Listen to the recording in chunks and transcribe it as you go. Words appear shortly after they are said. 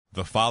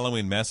The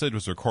following message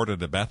was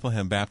recorded at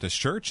Bethlehem Baptist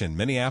Church in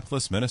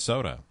Minneapolis,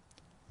 Minnesota.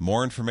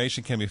 More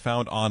information can be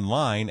found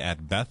online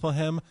at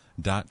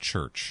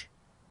bethlehem.church.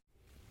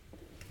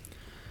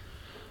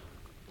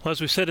 Well, as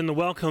we said in the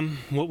welcome,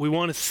 what we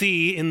want to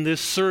see in this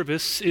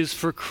service is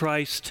for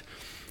Christ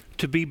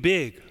to be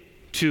big,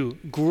 to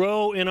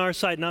grow in our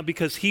sight, not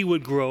because he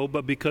would grow,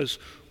 but because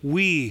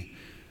we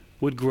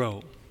would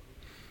grow.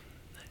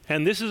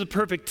 And this is a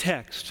perfect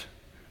text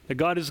that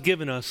God has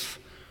given us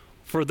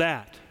for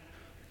that.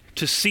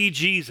 To see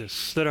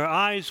Jesus, that our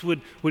eyes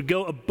would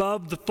go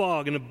above the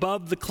fog and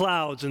above the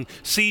clouds and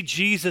see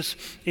Jesus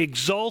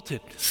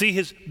exalted, see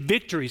his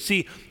victory,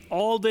 see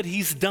all that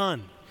he's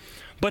done.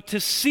 But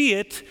to see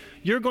it,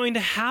 you're going to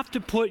have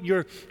to put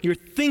your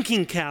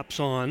thinking caps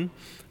on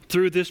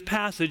through this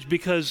passage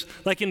because,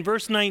 like in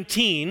verse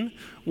 19,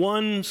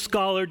 one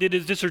scholar did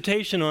his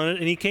dissertation on it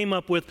and he came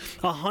up with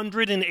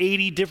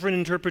 180 different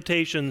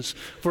interpretations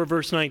for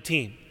verse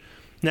 19.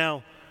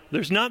 Now,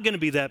 there's not going to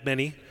be that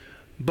many.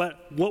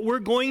 But what we're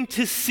going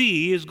to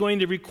see is going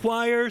to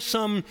require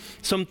some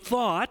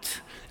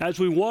thought as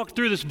we walk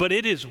through this, but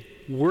it is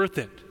worth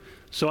it.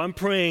 So I'm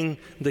praying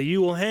that you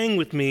will hang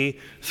with me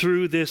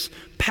through this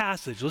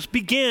passage. Let's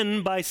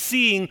begin by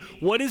seeing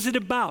what is it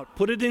about.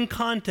 Put it in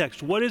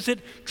context. What is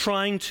it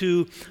trying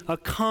to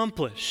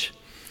accomplish?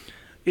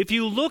 If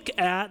you look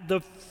at the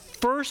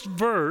first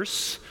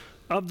verse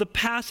of the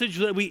passage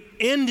that we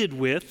ended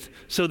with,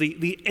 so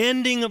the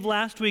ending of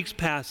last week's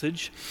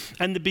passage,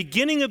 and the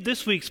beginning of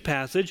this week's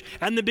passage,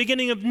 and the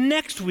beginning of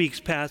next week's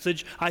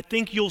passage, I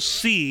think you'll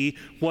see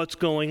what's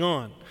going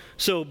on.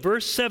 So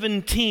verse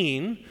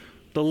 17,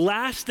 the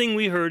last thing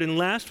we heard in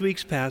last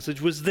week's passage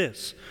was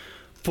this: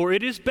 "For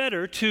it is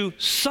better to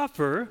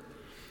suffer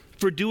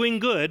for doing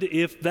good,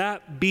 if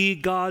that be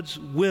God's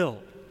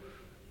will,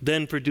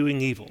 than for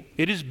doing evil."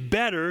 It is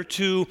better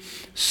to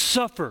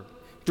suffer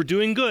for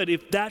doing good,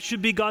 if that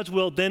should be God's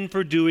will, than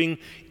for doing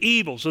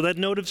evil. So that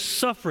note of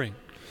suffering.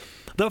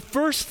 The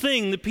first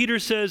thing that Peter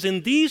says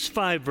in these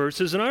 5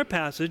 verses in our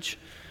passage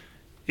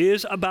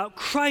is about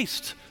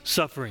Christ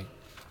suffering.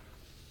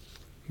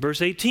 Verse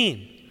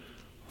 18,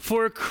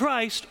 "For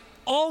Christ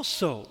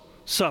also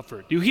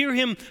suffered." You hear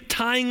him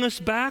tying us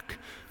back?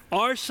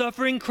 Our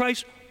suffering,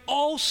 Christ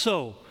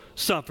also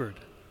suffered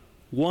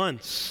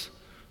once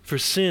for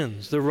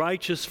sins, the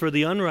righteous for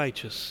the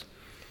unrighteous,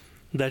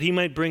 that he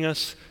might bring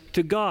us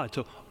to God.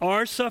 So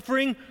our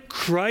suffering,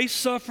 Christ's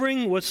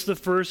suffering. What's the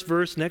first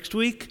verse next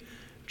week?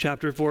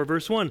 Chapter 4,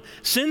 verse 1.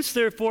 "Since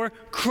therefore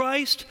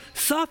Christ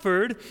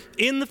suffered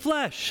in the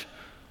flesh,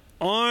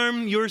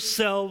 arm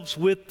yourselves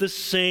with the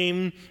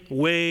same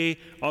way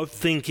of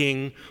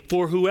thinking,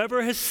 for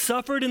whoever has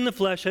suffered in the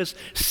flesh has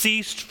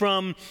ceased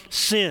from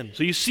sin."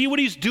 So you see what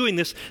he's doing,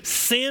 this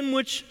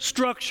sandwich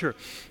structure.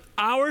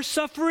 Our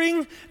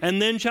suffering,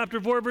 and then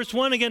chapter 4, verse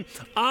 1 again,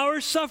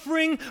 our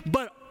suffering,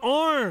 but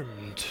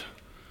armed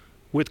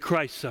with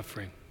Christ's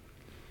suffering.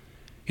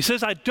 He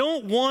says, I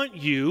don't want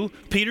you,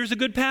 Peter's a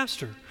good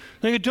pastor,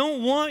 I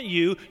don't want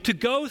you to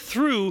go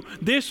through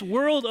this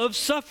world of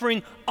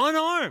suffering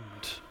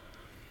unarmed,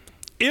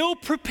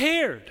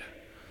 ill-prepared.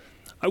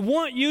 I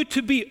want you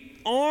to be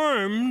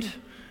armed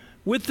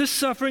with the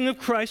suffering of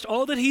Christ,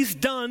 all that he's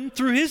done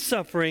through his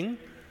suffering,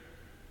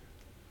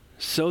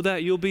 so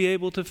that you'll be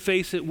able to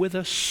face it with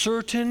a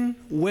certain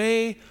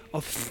way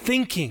of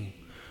thinking,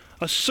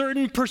 a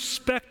certain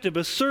perspective,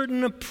 a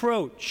certain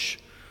approach.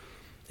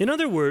 In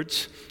other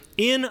words,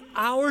 in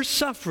our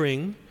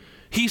suffering,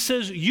 he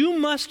says, you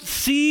must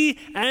see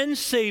and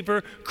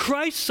savor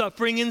Christ's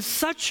suffering in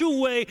such a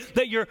way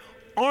that you're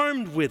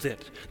armed with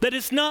it. That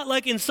it's not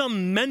like in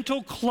some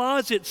mental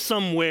closet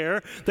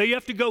somewhere that you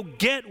have to go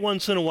get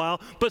once in a while,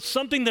 but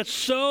something that's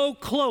so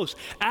close,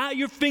 at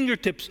your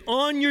fingertips,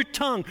 on your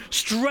tongue,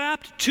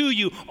 strapped to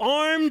you,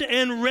 armed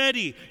and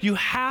ready. You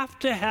have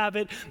to have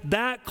it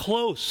that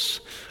close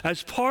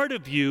as part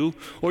of you,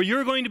 or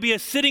you're going to be a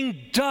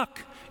sitting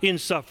duck in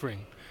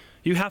suffering.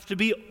 You have to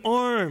be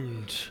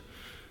armed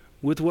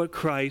with what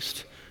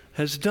Christ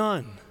has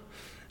done.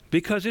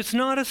 Because it's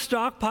not a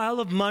stockpile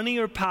of money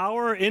or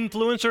power or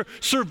influence or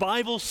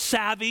survival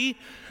savvy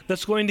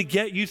that's going to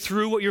get you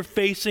through what you're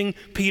facing,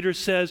 Peter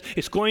says.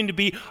 It's going to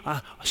be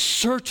a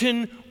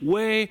certain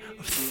way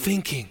of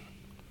thinking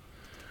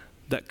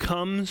that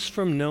comes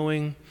from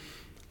knowing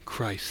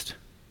Christ.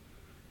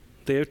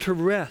 They are to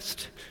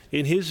rest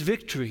in his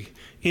victory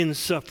in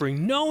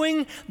suffering,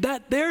 knowing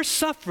that their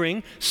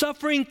suffering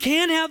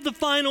can't have the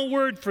final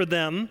word for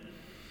them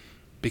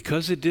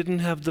because it didn't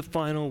have the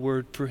final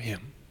word for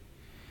him.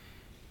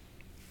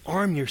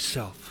 Arm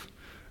yourself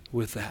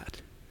with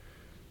that.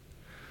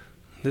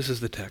 This is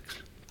the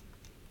text.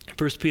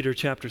 1 Peter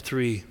chapter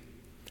 3,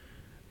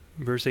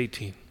 verse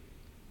 18.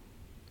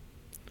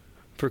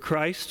 "For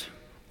Christ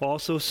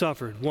also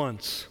suffered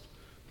once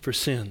for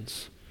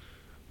sins,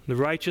 the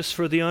righteous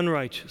for the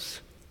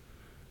unrighteous,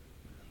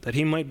 that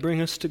he might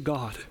bring us to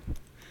God,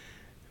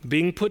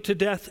 being put to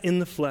death in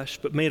the flesh,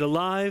 but made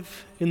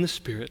alive in the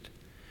Spirit,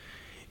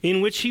 in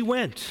which he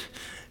went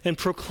and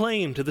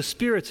proclaimed to the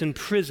spirits in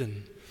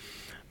prison,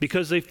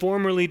 because they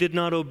formerly did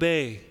not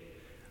obey,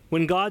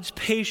 when God's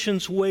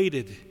patience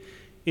waited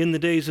in the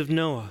days of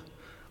Noah,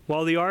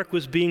 while the ark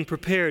was being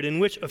prepared, in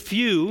which a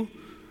few,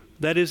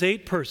 that is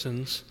 8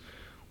 persons,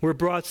 were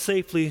brought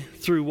safely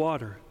through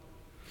water.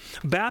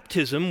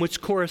 Baptism,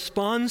 which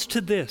corresponds to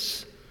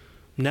this,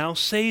 now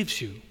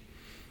saves you,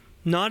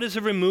 not as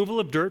a removal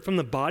of dirt from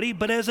the body,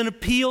 but as an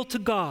appeal to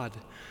God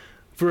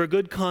for a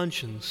good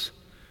conscience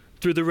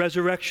through the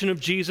resurrection of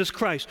Jesus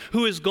Christ,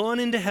 who has gone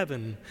into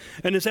heaven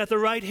and is at the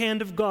right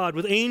hand of God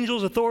with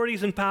angels,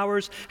 authorities, and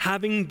powers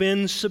having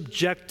been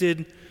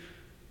subjected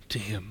to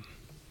him.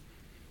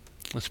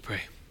 Let's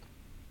pray.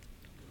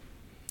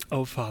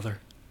 Oh, Father,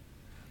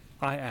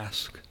 I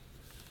ask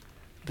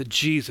that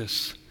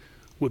Jesus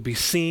would be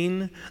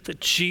seen,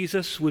 that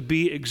Jesus would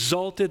be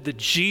exalted, that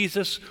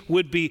Jesus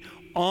would be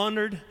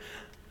honored,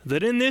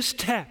 that in this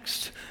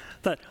text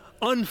that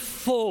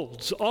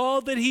unfolds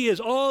all that he is,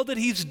 all that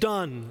he's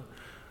done.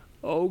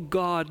 Oh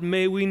God,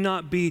 may we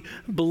not be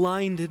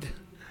blinded.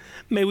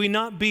 May we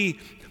not be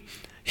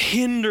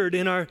hindered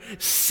in our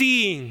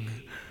seeing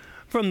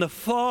from the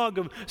fog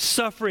of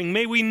suffering.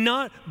 May we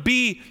not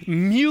be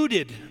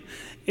muted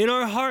in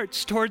our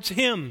hearts towards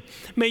him.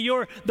 May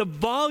the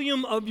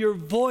volume of your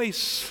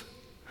voice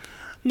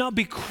not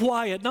be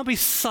quiet, not be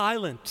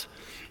silent,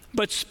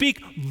 but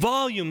speak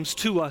volumes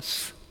to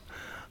us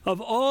of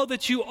all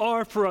that you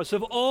are for us,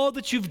 of all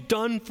that you've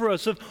done for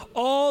us, of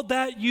all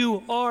that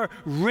you are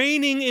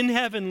reigning in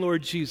heaven,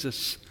 Lord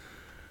Jesus.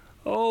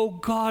 Oh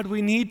God,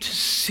 we need to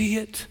see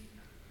it.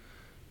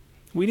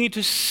 We need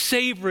to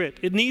savor it.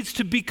 It needs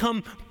to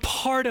become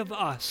part of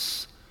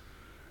us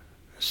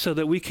so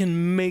that we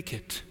can make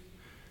it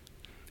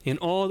in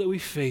all that we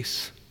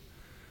face.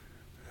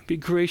 Be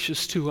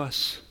gracious to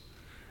us.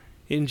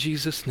 In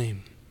Jesus'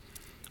 name,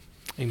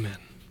 amen.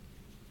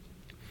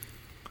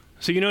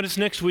 So you notice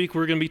next week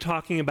we're going to be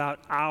talking about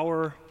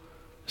our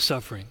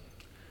suffering.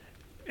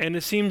 And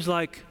it seems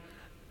like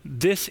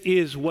this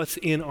is what's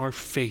in our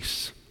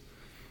face.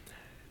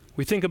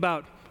 We think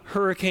about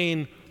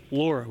Hurricane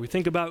Laura. We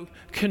think about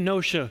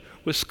Kenosha,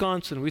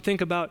 Wisconsin. We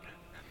think about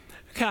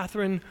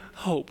Catherine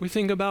Hope. We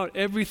think about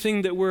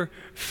everything that we're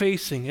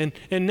facing.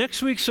 And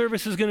next week's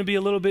service is going to be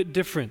a little bit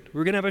different.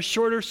 We're going to have a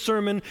shorter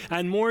sermon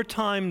and more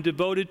time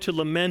devoted to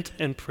lament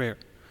and prayer.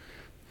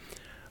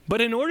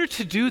 But in order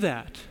to do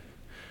that,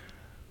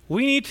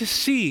 we need to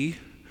see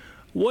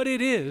what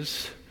it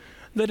is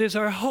that is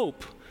our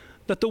hope,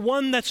 that the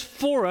one that's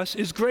for us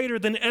is greater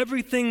than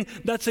everything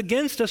that's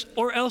against us,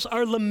 or else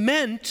our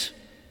lament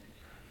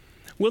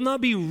will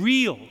not be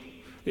real.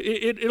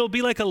 It'll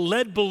be like a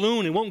lead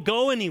balloon. It won't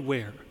go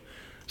anywhere.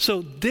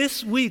 So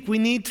this week we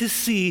need to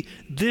see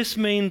this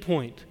main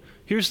point.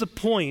 Here's the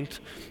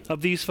point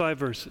of these 5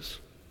 verses.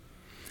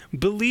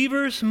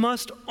 Believers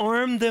must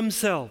arm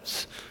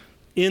themselves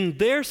in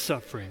their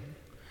suffering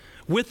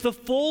with the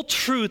full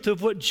truth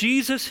of what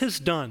Jesus has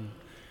done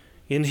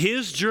in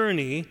his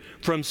journey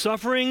from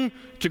suffering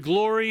to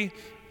glory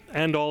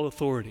and all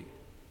authority.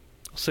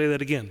 I'll say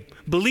that again.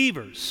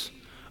 Believers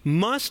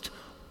must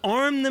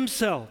arm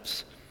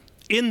themselves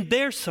in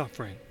their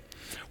suffering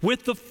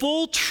with the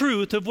full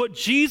truth of what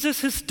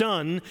Jesus has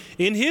done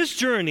in his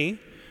journey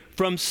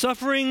from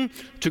suffering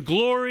to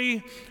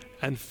glory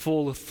and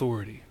full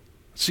authority.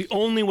 It's the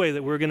only way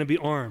that we're going to be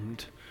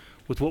armed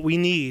with what we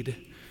need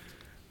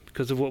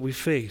because of what we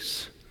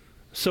face.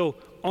 So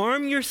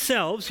arm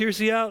yourselves, here's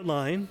the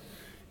outline,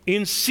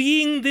 in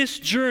seeing this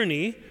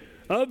journey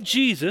of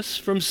Jesus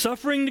from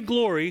suffering to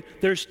glory.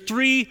 There's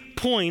 3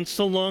 points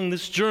along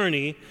this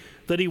journey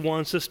that he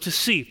wants us to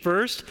see.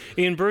 First,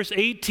 in verse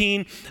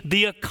 18,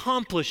 the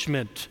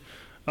accomplishment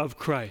of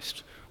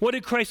Christ. What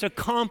did Christ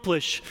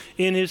accomplish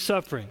in his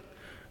suffering?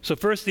 So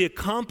first, the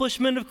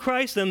accomplishment of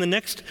Christ, then the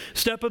next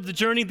step of the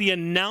journey, the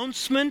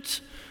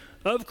announcement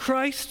of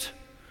Christ,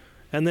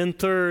 and then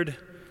third,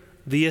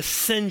 the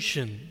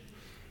ascension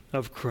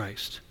of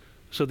Christ.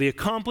 So the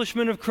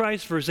accomplishment of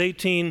Christ, verse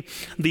 18,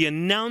 the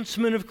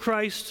announcement of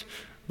Christ,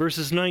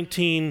 verses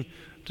 19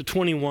 to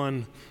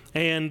 21,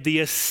 and the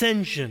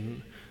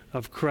ascension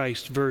of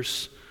Christ,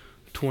 verse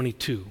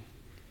 22.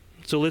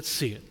 So let's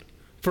see it.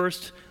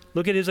 First,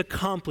 look at his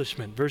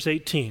accomplishment, verse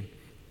 18.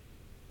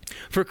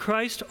 For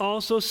Christ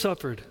also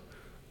suffered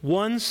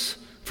once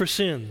for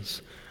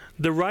sins,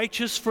 the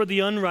righteous for the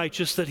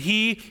unrighteous, that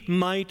he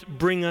might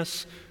bring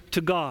us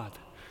to God.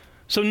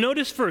 So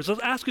notice first, let's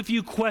ask a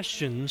few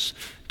questions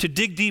to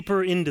dig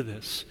deeper into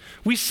this.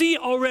 We see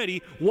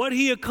already what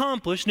he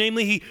accomplished,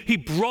 namely he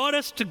brought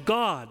us to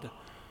God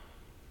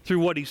through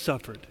what he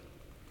suffered.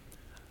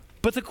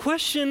 But the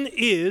question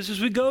is,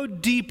 as we go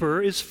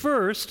deeper, is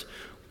first,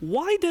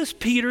 why does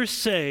Peter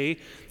say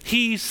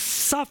he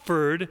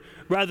suffered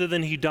rather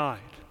than he died?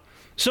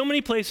 So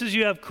many places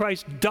you have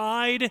Christ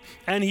died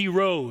and he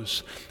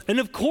rose. And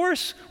of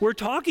course, we're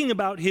talking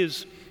about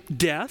his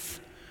death,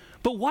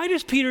 but why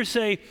does Peter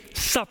say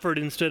suffered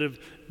instead of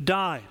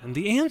died? And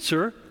the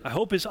answer, I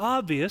hope, is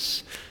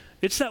obvious.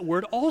 It's that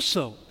word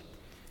also.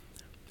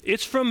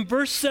 It's from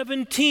verse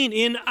 17.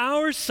 In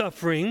our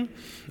suffering,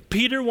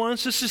 Peter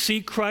wants us to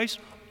see Christ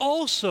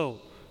also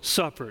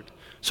suffered.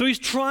 So he's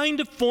trying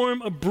to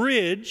form a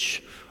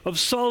bridge of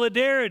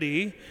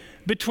solidarity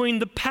between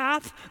the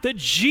path that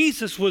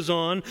Jesus was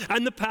on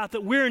and the path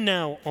that we're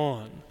now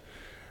on.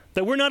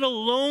 That we're not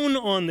alone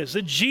on this,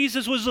 that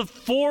Jesus was the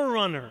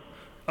forerunner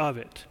of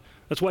it.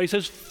 That's why he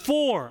says,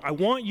 I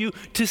want you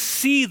to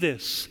see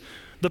this.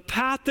 The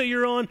path that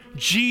you're on,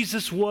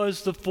 Jesus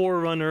was the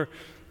forerunner,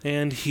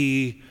 and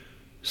he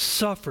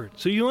suffered.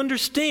 So you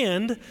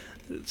understand,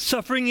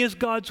 suffering is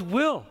God's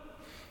will.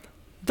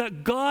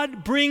 That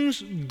God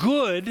brings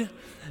good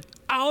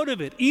out of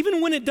it, even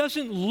when it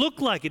doesn't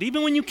look like it,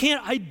 even when you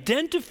can't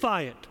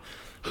identify it.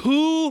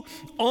 Who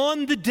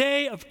on the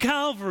day of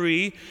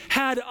Calvary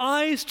had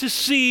eyes to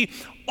see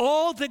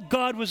all that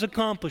God was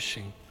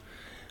accomplishing?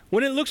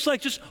 When it looks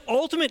like just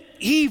ultimate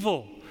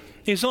evil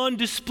is on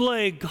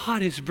display,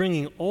 God is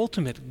bringing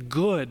ultimate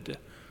good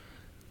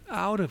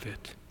out of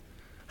it.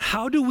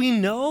 How do we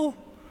know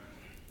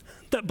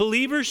that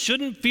believers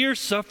shouldn't fear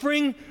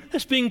suffering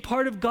as being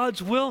part of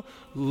God's will?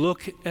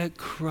 Look at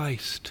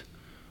Christ.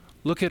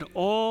 Look at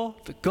all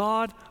that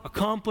God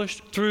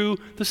accomplished through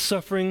the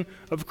suffering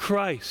of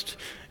Christ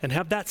and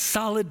have that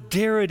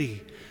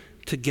solidarity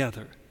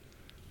together.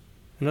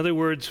 In other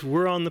words,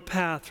 we're on the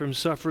path from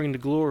suffering to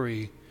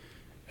glory,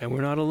 and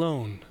we're not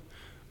alone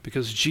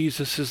because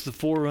Jesus is the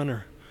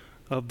forerunner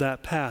of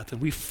that path,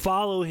 and we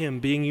follow him,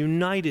 being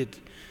united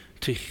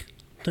to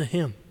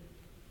him.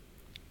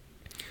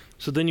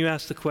 So then you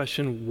ask the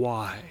question,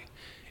 why?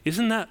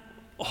 Isn't that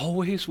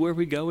always where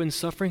we go in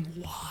suffering?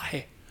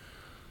 Why?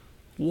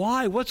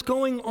 Why? What's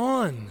going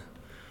on?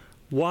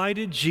 Why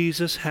did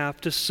Jesus have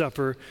to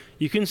suffer?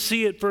 You can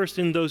see it first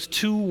in those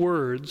two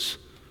words,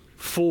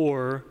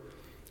 for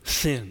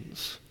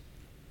sins.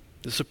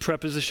 This is a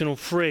prepositional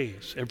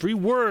phrase. Every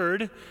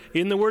word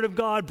in the Word of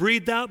God,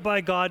 breathed out by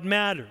God,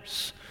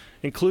 matters,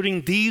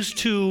 including these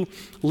two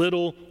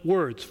little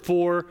words,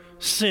 for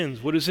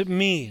sins. What does it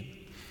mean?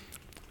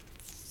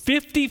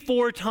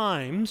 54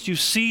 times you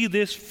see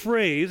this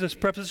phrase, this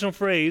prepositional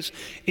phrase,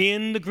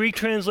 in the Greek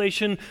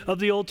translation of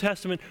the Old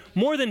Testament.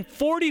 More than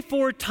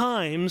 44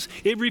 times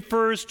it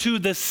refers to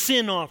the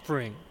sin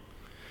offering.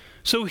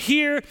 So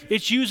here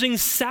it's using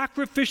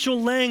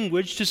sacrificial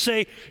language to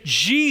say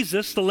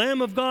Jesus, the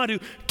Lamb of God who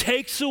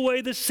takes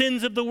away the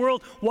sins of the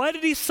world. Why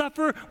did he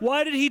suffer?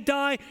 Why did he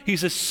die?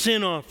 He's a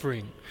sin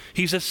offering.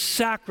 He's a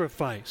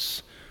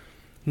sacrifice.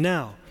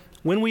 Now,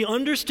 when we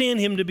understand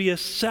him to be a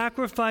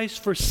sacrifice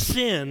for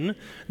sin,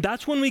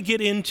 that's when we get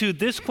into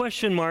this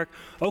question mark.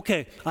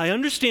 Okay, I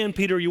understand,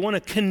 Peter, you want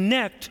to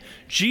connect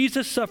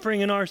Jesus'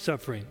 suffering and our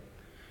suffering.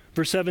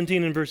 Verse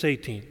 17 and verse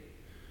 18.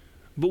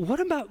 But what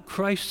about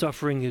Christ's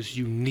suffering is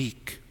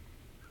unique?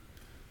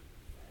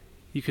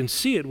 You can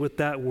see it with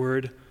that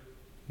word,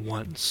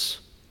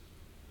 once.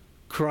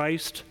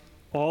 Christ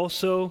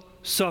also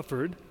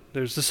suffered.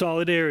 There's the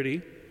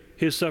solidarity,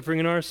 his suffering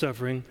and our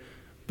suffering.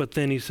 But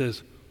then he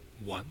says,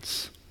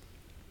 once.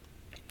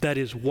 That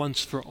is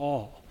once for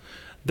all.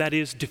 That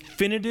is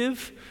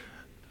definitive.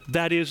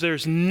 That is,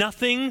 there's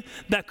nothing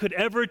that could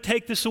ever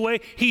take this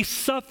away. He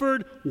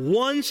suffered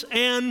once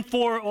and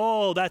for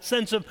all. That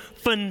sense of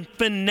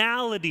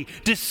finality,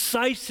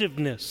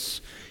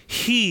 decisiveness.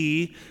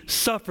 He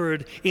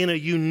suffered in a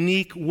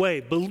unique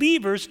way.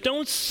 Believers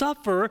don't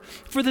suffer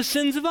for the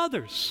sins of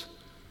others.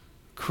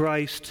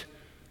 Christ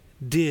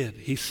did.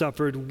 He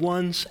suffered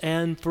once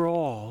and for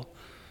all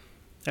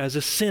as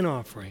a sin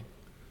offering.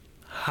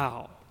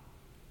 How?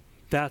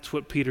 That's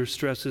what Peter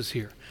stresses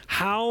here.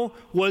 How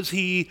was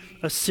he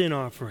a sin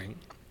offering?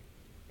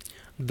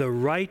 The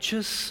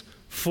righteous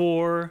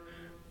for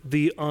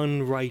the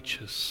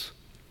unrighteous.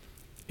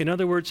 In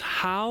other words,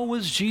 how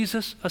was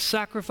Jesus a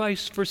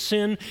sacrifice for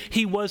sin?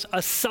 He was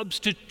a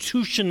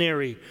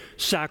substitutionary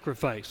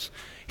sacrifice.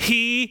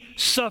 He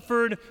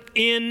suffered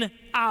in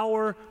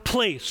our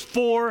place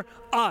for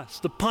us.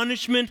 The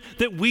punishment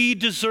that we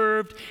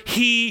deserved,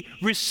 he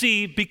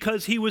received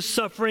because he was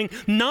suffering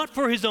not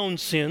for his own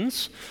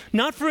sins,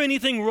 not for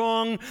anything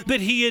wrong that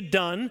he had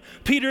done.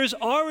 Peter has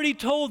already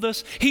told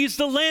us he's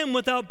the Lamb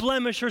without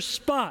blemish or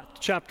spot,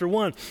 chapter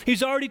 1.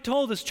 He's already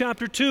told us,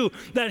 chapter 2,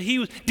 that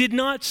he did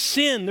not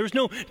sin. There was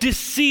no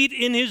deceit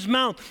in his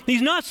mouth.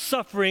 He's not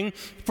suffering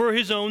for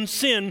his own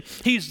sin.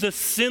 He's the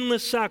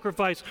sinless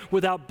sacrifice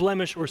without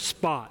blemish or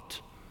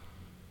spot.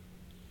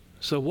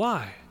 So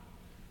why?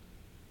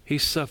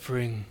 He's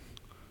suffering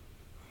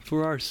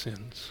for our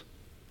sins,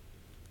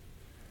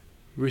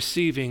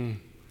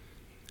 receiving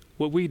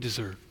what we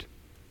deserved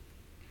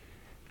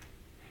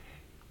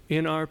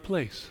in our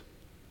place.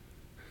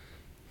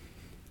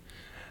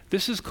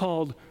 This is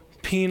called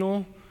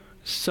penal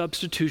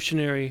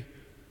substitutionary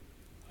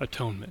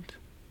atonement.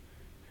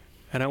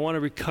 And I want to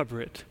recover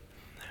it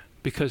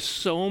because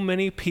so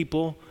many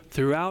people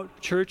throughout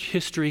church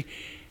history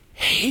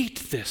hate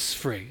this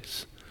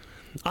phrase.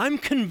 I'm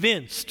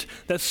convinced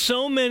that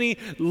so many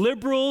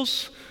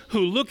liberals who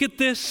look at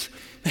this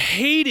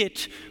hate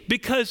it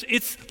because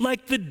it's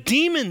like the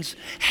demons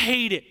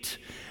hate it.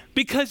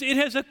 because it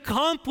has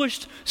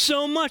accomplished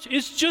so much.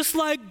 It's just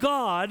like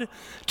God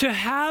to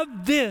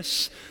have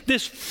this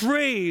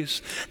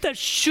phrase that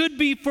should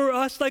be for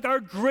us like our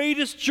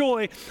greatest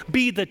joy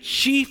be the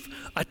chief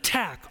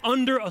attack,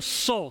 under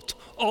assault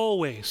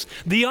always.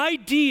 The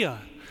idea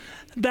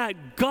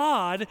that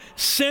God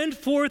sent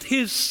forth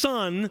his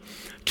Son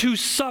to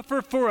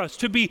suffer for us,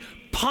 to be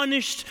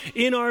punished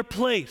in our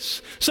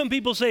place. Some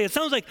people say it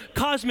sounds like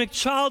cosmic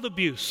child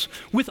abuse.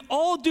 With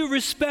all due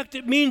respect,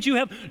 it means you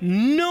have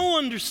no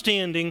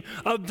understanding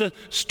of the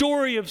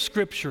story of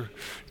Scripture.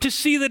 To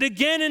see that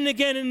again and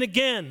again and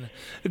again,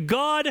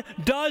 God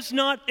does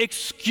not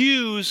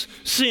excuse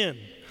sin.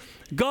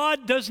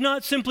 God does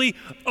not simply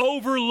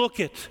overlook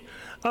it.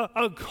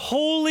 A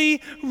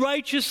holy,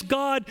 righteous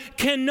God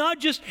cannot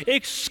just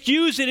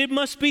excuse it. It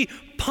must be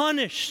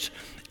punished.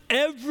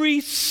 Every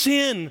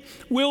sin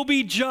will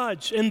be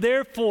judged, and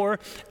therefore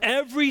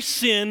every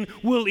sin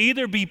will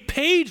either be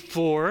paid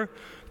for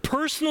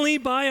personally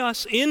by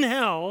us in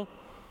hell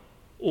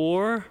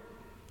or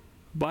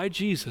by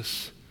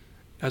Jesus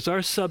as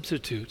our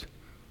substitute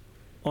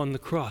on the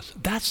cross.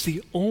 That's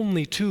the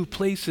only two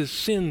places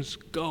sins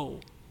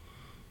go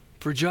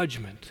for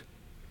judgment.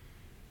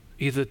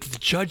 Either the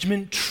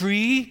judgment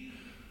tree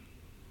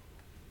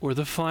or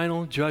the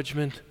final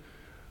judgment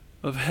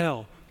of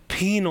hell.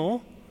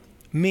 Penal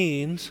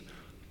means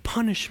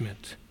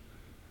punishment.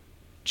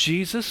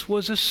 Jesus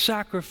was a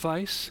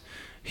sacrifice.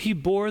 He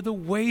bore the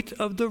weight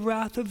of the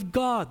wrath of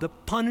God, the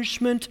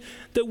punishment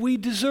that we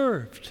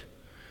deserved.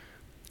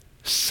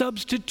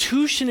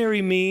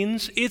 Substitutionary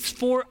means it's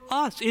for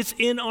us. It's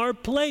in our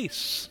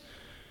place.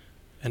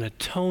 And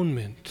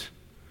atonement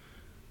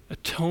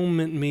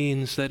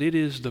means that it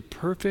is the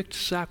perfect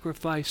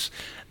sacrifice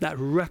that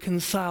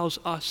reconciles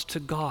us to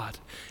God.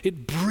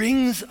 It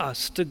brings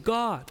us to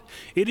God.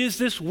 It is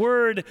this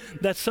word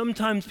that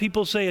sometimes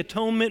people say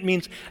atonement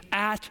means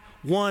at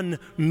one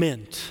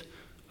ment.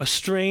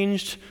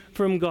 Estranged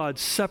from God,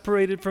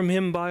 separated from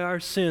him by our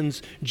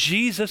sins.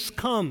 Jesus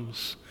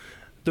comes,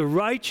 the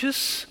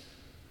righteous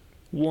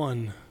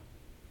one,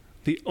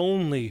 the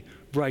only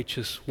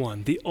righteous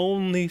one, the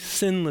only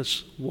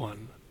sinless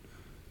one,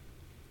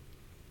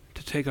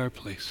 to take our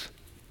place.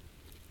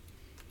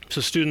 So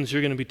students,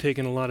 you're going to be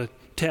taking a lot of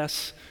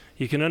tests.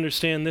 You can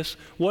understand this.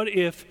 What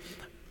if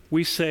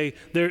we say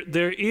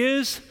there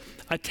is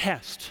a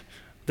test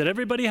that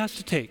everybody has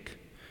to take,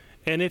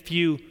 and if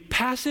you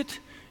pass it,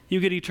 you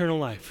get eternal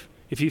life.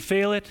 If you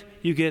fail it,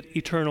 you get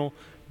eternal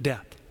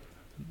death.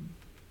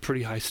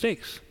 Pretty high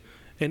stakes.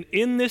 And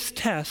in this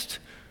test,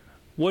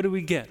 what do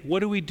we get? What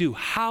do we do?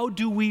 How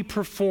do we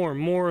perform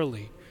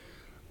morally?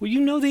 Well, you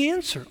know the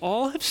answer.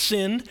 All have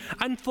sinned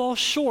and fall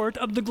short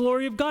of the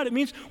glory of God. It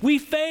means we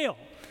fail.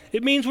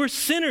 It means we're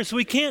sinners, so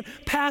we can't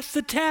pass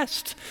the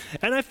test.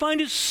 And I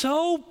find it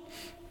so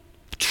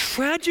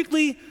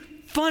tragically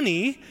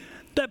funny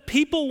that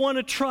people want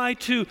to try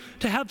to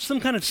have some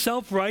kind of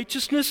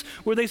self-righteousness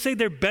where they say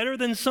they're better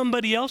than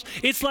somebody else.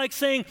 It's like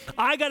saying,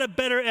 I got a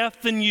better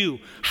F than you.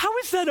 How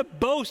is that a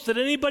boast that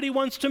anybody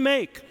wants to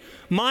make?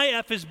 My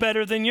F is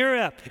better than your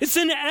F. It's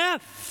an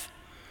F.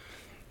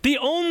 The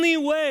only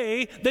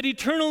way that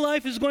eternal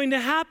life is going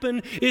to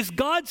happen is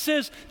God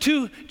says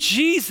to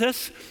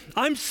Jesus,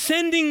 I'm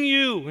sending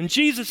you. And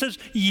Jesus says,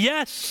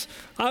 yes,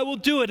 I will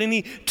do it. And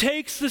he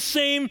takes the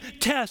same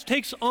test,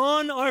 takes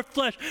on our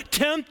flesh,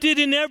 tempted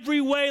in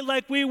every way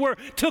like we were,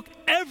 took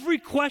every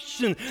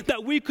question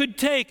that we could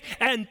take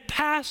and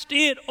passed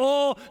it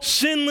all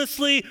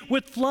sinlessly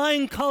with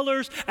flying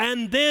colors.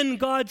 And then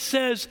God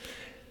says,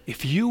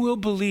 if you will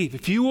believe,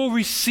 if you will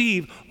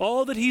receive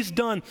all that he's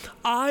done,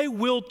 I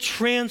will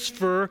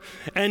transfer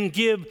and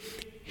give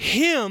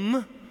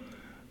him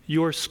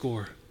your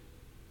score.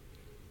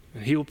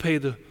 And he will pay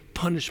the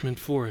punishment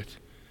for it.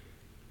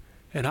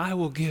 And I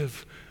will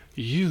give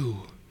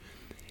you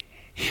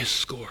his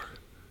score.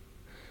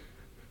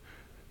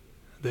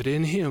 That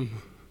in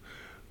him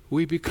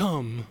we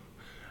become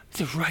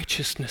the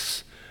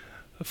righteousness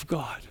of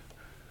God.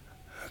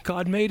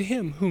 God made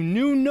him who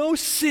knew no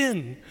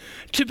sin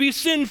to be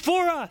sin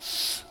for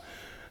us,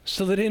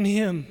 so that in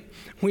him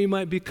we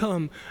might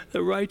become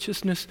the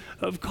righteousness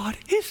of God.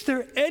 Is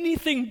there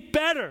anything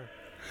better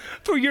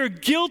for your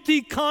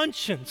guilty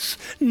conscience,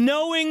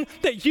 knowing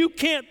that you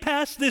can't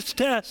pass this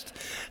test,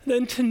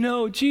 than to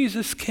know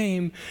Jesus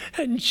came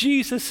and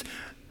Jesus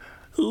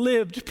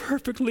lived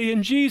perfectly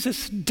and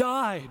Jesus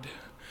died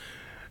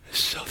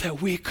so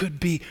that we could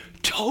be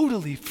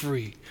totally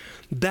free?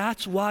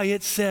 That's why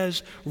it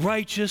says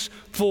righteous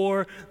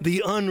for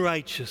the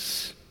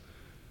unrighteous.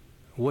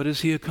 What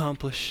does he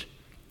accomplish?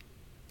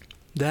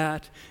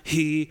 That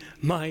he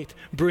might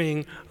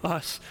bring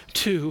us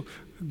to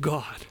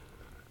God.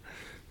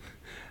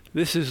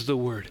 This is the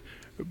word,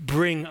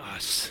 bring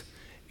us.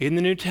 In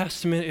the New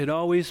Testament, it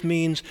always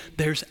means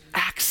there's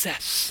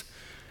access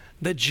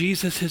that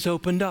Jesus has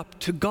opened up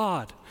to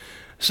God,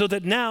 so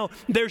that now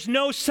there's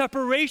no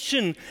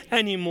separation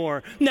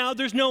anymore. Now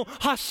there's no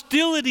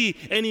hostility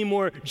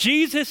anymore.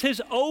 Jesus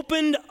has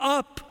opened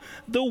up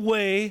the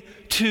way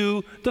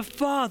to the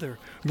Father.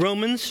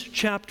 Romans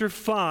chapter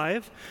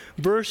 5,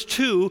 verse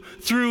 2,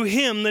 through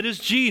him, that is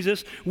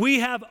Jesus, we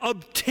have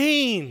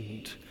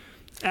obtained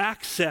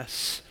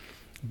access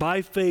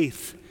by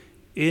faith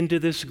into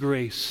this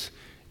grace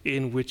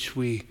in which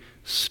we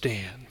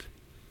stand.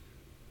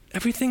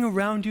 Everything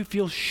around you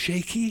feels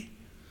shaky?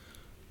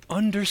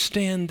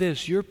 Understand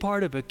this. You're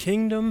part of a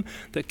kingdom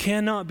that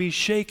cannot be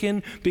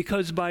shaken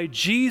because by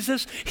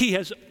Jesus, he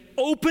has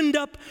opened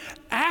up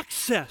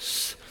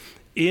access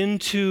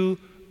into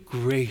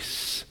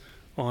grace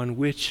on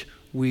which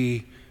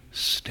we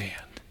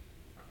stand.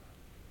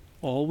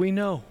 All we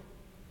know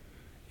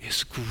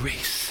is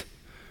grace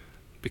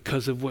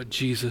because of what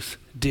Jesus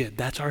did.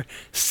 That's our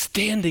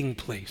standing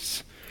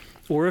place.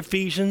 Or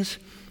Ephesians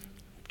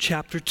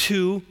chapter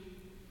 2.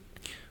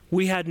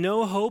 We had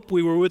no hope.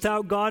 We were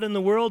without God in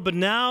the world, but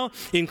now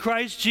in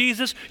Christ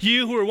Jesus,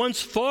 you who were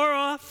once far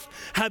off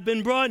have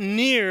been brought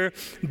near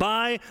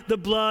by the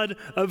blood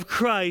of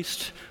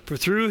Christ. For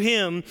through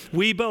him,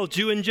 we both,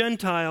 Jew and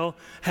Gentile,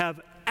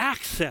 have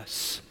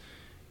access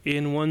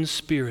in one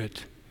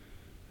Spirit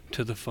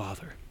to the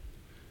Father.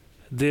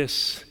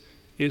 This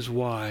is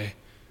why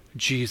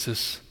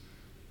Jesus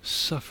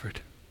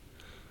suffered.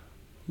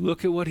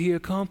 Look at what he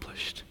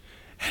accomplished.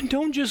 And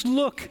don't just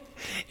look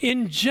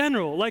in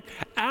general, like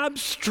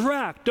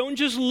abstract. Don't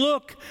just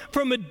look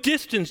from a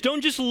distance.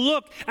 Don't just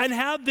look and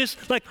have this,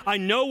 like, I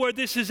know where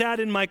this is at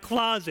in my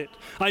closet.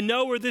 I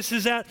know where this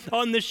is at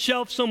on the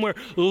shelf somewhere.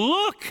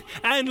 Look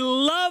and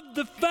love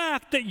the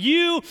fact that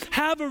you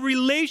have a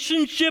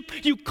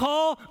relationship you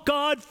call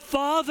God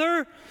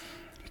Father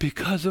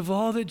because of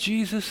all that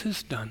Jesus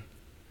has done.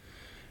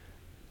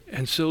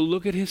 And so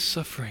look at his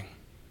suffering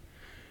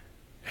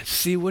and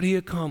see what he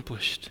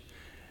accomplished.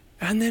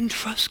 And then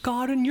trust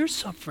God in your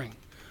suffering.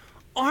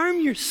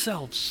 Arm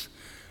yourselves.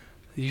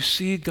 You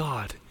see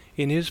God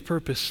in his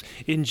purpose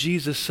in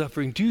Jesus'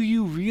 suffering. Do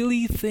you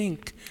really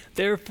think,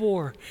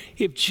 therefore,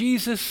 if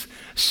Jesus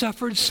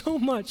suffered so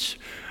much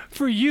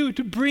for you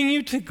to bring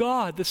you to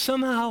God, that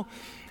somehow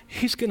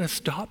he's going to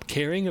stop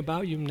caring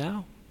about you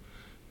now?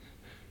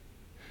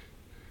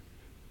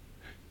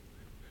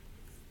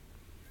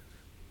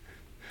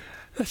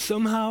 That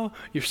somehow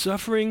your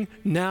suffering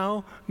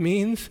now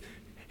means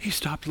he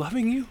stopped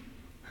loving you?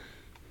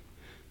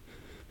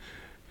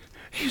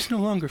 He's no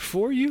longer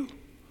for you.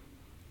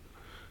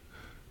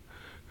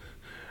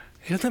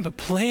 He doesn't have a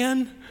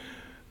plan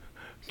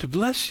to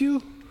bless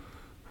you.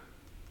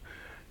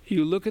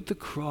 You look at the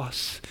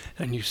cross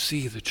and you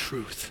see the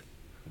truth.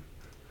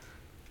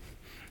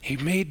 He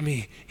made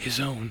me his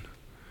own,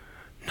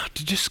 not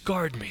to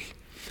discard me,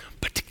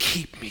 but to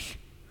keep me.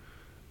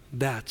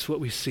 That's what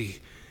we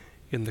see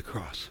in the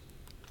cross.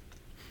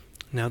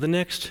 Now the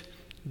next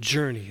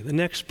journey, the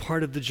next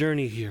part of the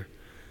journey here,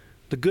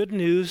 the good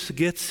news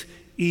gets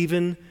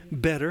even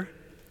better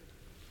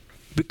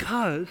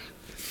because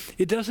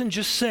it doesn't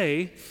just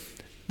say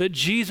that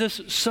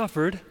Jesus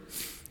suffered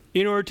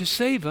in order to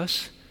save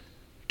us,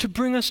 to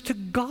bring us to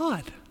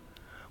God.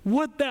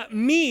 What that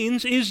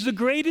means is the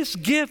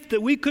greatest gift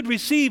that we could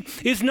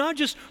receive is not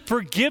just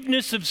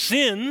forgiveness of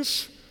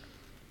sins,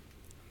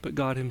 but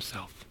God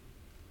himself.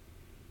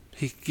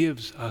 He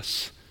gives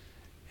us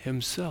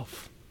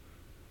himself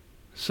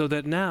so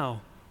that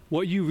now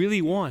what you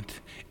really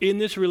want in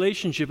this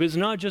relationship is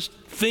not just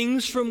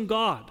things from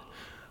God,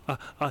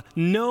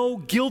 no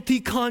guilty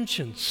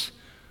conscience,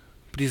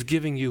 but he's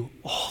giving you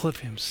all of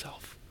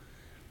himself.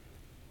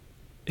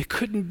 It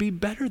couldn't be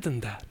better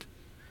than that.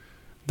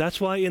 That's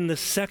why in the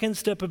second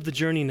step of the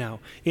journey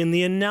now, in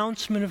the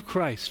announcement of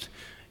Christ,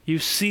 you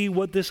see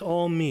what this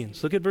all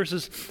means. Look at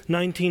verses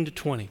 19 to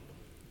 20.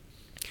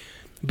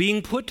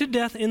 Being put to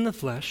death in the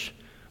flesh,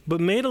 but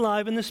made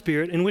alive in the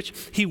Spirit, in which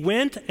he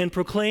went and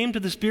proclaimed to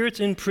the spirits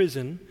in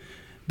prison,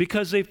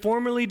 because they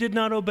formerly did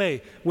not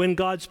obey, when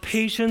God's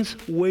patience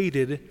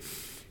waited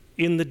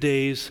in the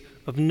days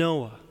of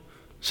Noah.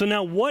 So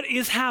now what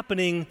is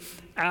happening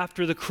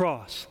after the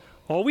cross?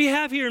 All we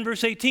have here in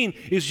verse 18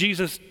 is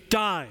Jesus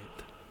died.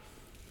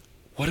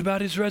 What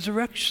about his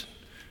resurrection?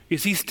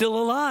 Is he still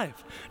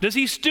alive? Does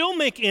he still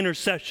make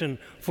intercession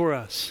for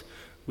us?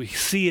 We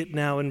see it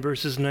now in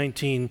verses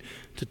 19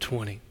 to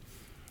 20.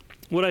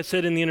 What I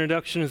said in the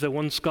introduction is that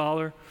one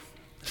scholar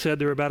said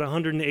there are about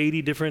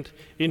 180 different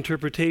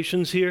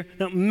interpretations here.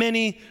 Now,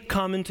 many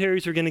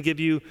commentaries are going to give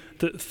you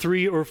the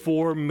 3 or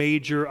 4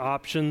 major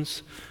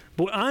options.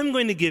 But what I'm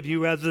going to give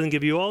you, rather than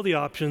give you all the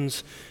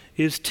options,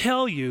 is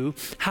tell you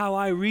how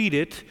I read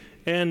it,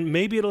 and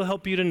maybe it'll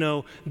help you to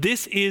know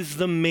this is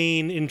the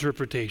main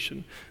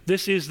interpretation.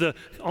 This is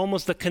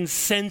almost the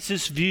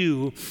consensus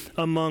view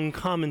among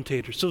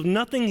commentators. So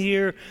nothing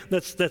here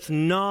that's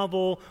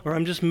novel or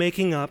I'm just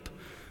making up.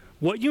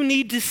 What you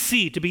need to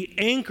see, to be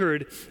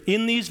anchored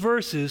in these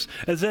verses,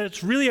 is that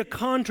it's really a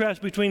contrast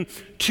between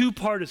 2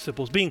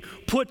 participles, being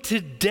put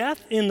to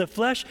death in the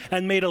flesh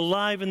and made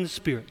alive in the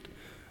Spirit.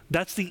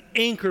 That's the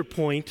anchor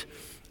point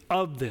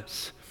of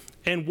this.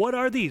 And what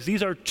are these?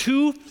 These are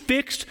two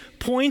fixed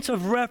points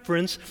of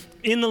reference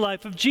in the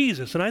life of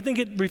Jesus. And I think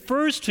it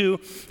refers to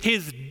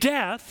his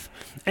death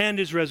and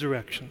his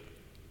resurrection.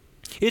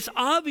 It's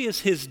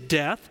obvious his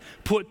death,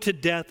 put to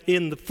death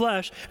in the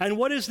flesh. And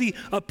what is the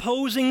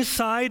opposing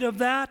side of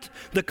that?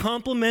 The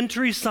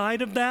complementary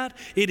side of that?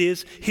 It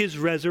is his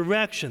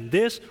resurrection.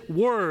 This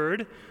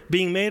word,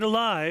 being made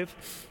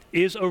alive,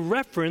 is a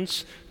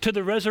reference to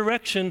the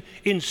resurrection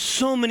in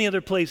so many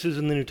other places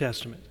in the New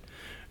Testament.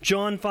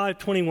 John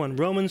 5:21,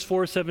 Romans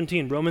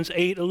 4:17, Romans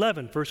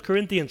 8:11, 1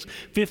 Corinthians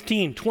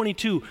 15,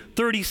 22,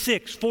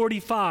 36,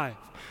 45.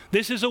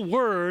 This is a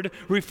word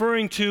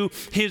referring to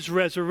his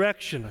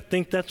resurrection. I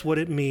think that's what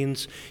it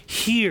means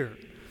here.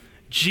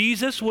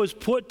 Jesus was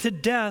put to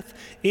death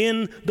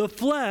in the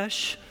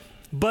flesh,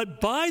 but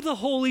by the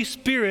Holy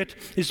Spirit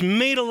is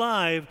made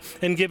alive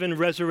and given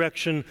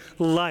resurrection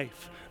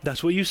life.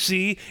 That's what you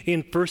see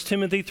in 1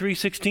 Timothy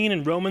 3:16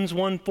 and Romans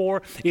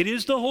 1:4. It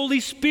is the Holy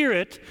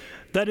Spirit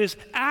that is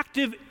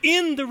active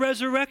in the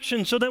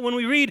resurrection, so that when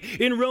we read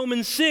in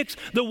Romans 6,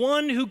 the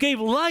one who gave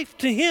life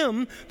to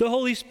him, the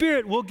Holy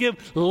Spirit, will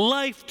give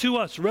life to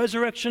us,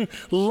 resurrection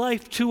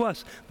life to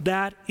us.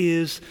 That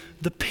is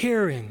the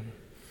pairing.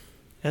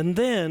 And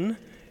then,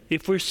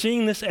 if we're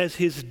seeing this as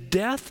his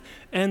death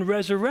and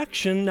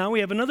resurrection, now we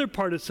have another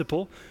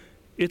participle.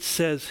 It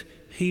says,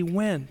 he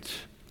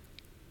went.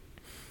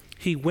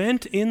 He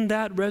went in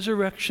that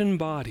resurrection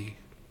body.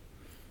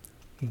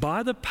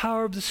 By the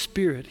power of the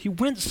Spirit, he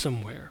went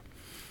somewhere,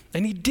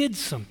 and he did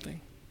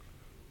something.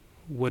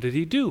 What did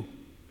he do?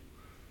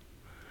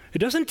 It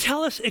doesn't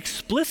tell us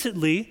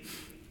explicitly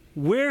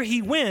where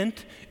he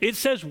went. It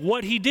says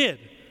what he did.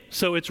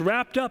 So it's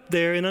wrapped up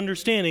there in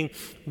understanding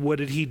what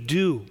did he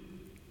do.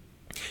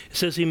 It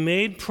says he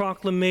made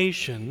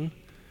proclamation.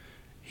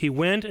 He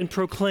went and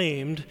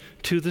proclaimed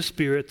to the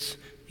spirits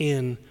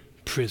in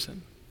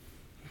prison.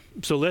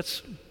 So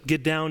let's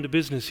get down to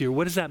business here.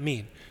 What does that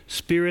mean?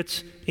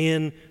 Spirits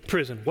in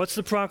prison. What's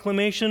the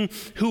proclamation?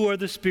 Who are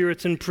the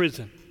spirits in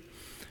prison?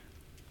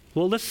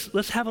 Well,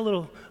 let's have a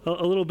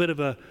little bit of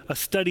a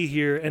study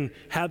here and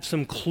have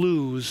some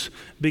clues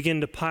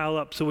begin to pile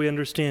up so we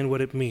understand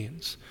what it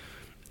means.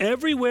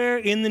 Everywhere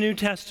in the New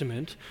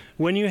Testament,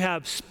 when you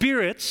have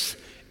spirits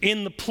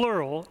in the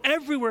plural,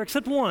 everywhere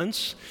except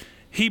once,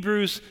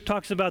 Hebrews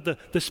talks about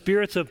the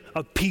spirits of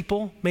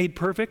people made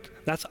perfect.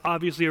 That's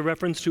obviously a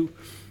reference to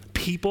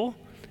people.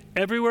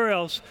 Everywhere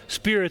else,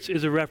 spirits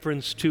is a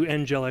reference to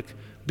angelic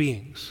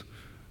beings.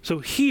 So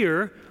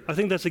here, I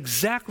think that's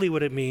exactly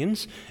what it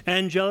means.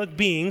 Angelic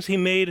beings, he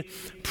made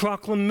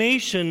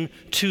proclamation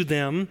to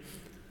them,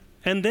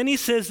 and then he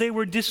says they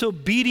were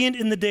disobedient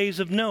in the days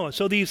of Noah.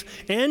 So these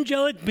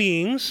angelic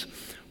beings,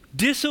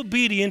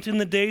 disobedient in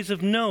the days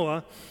of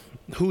Noah,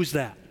 who's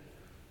that?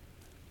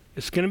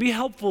 It's going to be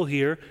helpful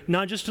here,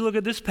 not just to look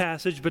at this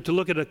passage, but to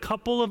look at a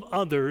couple of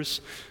others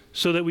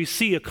so that we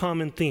see a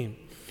common theme.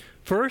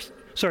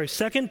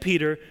 2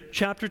 Peter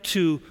chapter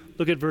 2,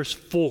 look at verse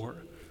 4.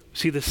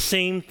 See the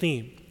same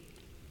theme.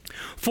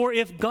 For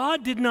if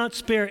God did not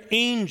spare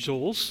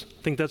angels,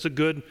 I think that's a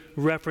good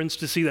reference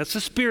to see, that's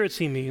the spirits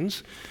he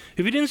means.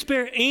 If he didn't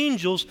spare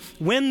angels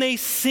when they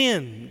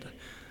sinned,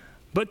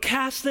 but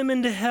cast them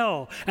into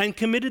hell and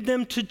committed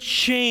them to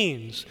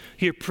chains,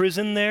 here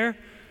prison there,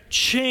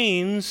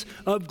 chains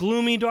of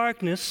gloomy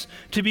darkness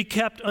to be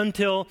kept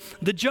until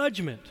the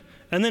judgment.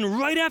 And then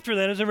right after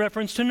that is a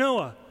reference to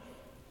Noah.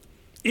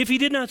 If he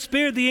did not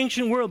spare the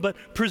ancient world, but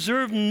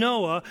preserved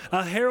Noah,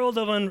 a herald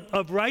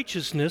of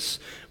righteousness,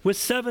 with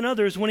 7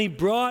 others, when he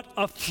brought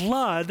a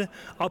flood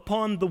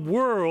upon the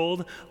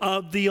world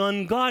of the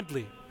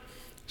ungodly.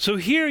 So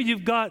here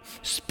you've got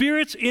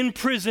spirits in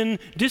prison,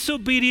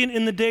 disobedient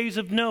in the days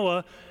of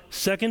Noah.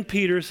 2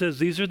 Peter says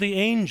these are the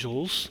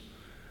angels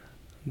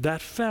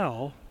that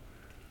fell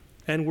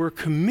and were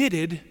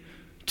committed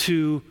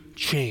to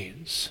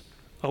chains,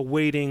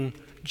 awaiting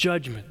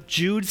judgment.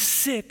 Jude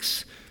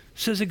 6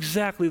 says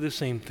exactly the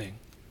same thing.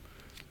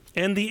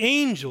 And the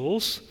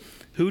angels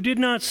who did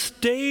not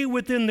stay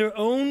within their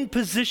own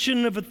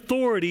position of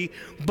authority,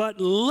 but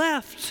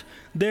left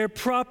their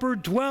proper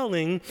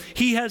dwelling,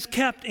 he has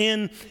kept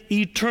in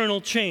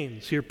eternal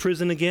chains. Here,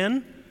 prison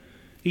again.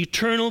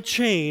 Eternal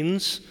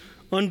chains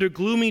under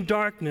gloomy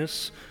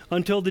darkness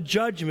until the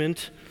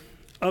judgment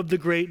of the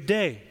great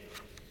day.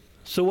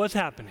 So what's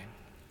happening?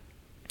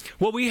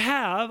 What we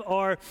have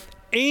are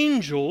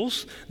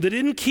angels that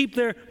didn't keep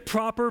their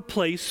proper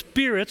place,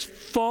 spirits,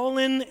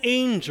 fallen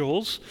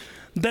angels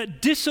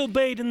that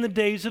disobeyed in the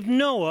days of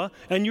Noah,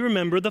 and you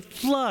remember the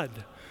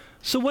flood.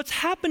 So what's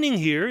happening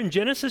here in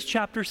Genesis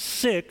chapter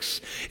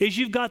 6 is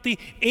you've got the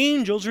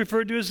angels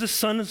referred to as the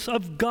sons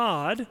of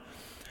God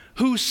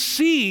who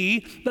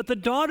see that the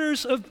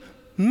daughters of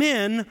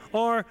men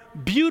are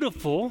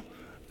beautiful,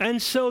 and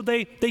so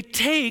they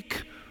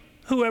take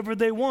whoever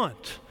they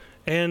want,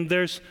 and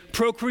there's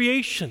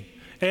procreation.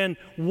 And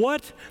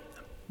what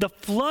the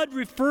flood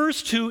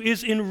refers to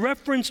is in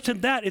reference to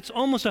that. It's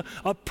almost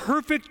a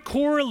perfect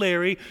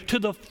corollary to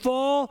the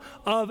fall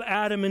of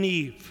Adam and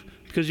Eve,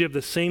 because you have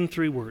the same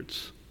 3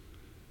 words.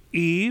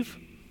 Eve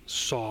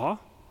saw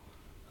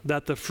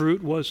that the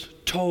fruit was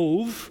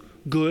tov,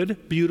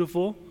 good,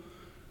 beautiful,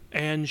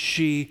 and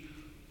she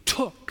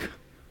took.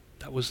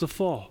 That was the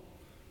fall.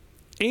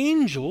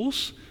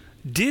 Angels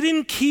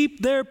didn't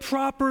keep their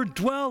proper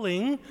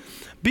dwelling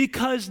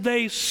because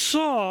they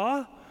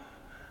saw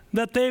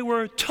that they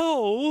were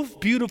tov,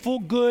 beautiful,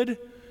 good,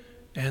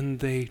 and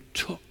they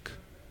took.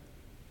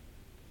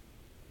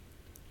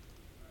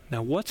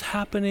 Now, what's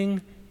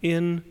happening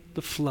in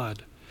the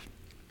flood?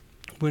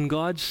 When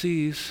God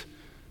sees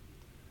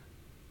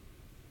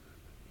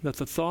that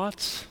the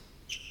thoughts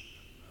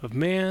of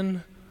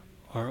man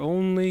are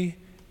only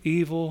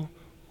evil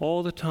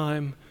all the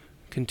time,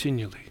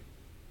 continually.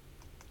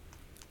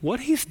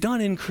 What he's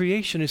done in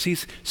creation is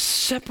he's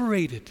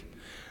separated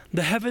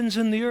the heavens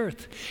and the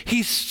earth.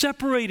 He's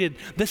separated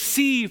the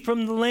sea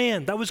from the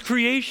land. That was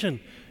creation.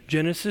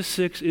 Genesis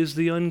 6 is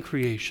the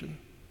uncreation.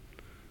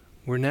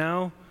 Where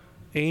now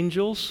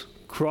angels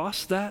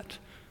cross that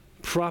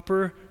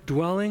proper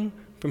dwelling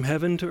from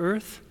heaven to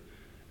earth,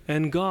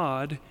 and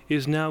God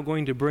is now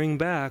going to bring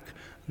back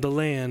the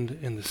land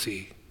and the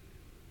sea.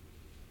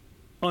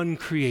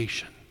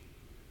 Uncreation.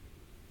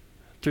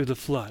 Through the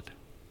flood,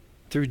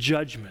 through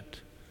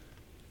judgment.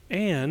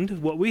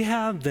 And what we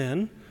have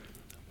then,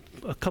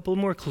 a couple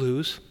more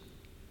clues.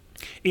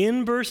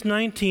 In verse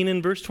 19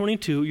 and verse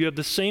 22, you have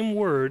the same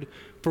word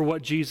for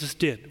what Jesus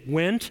did.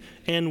 Went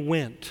and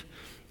went.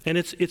 And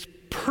it's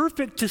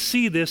perfect to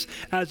see this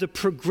as a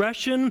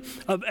progression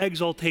of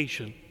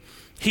exaltation.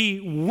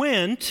 He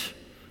went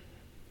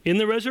in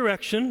the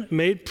resurrection,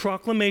 made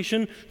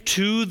proclamation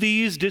to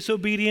these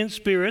disobedient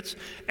spirits,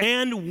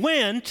 and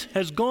went,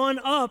 has gone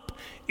up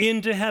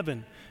into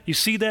heaven. You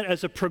see that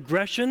as a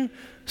progression,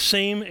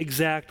 same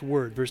exact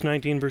word, verse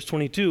 19, verse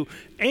 22.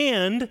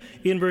 And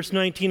in verse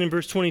 19 and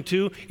verse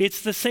 22,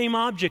 it's the same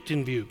object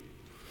in view.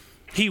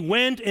 He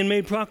went and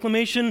made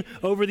proclamation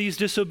over these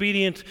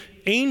disobedient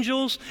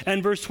angels.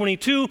 And verse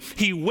 22,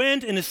 he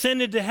went and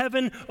ascended to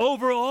heaven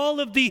over all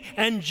of the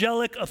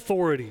angelic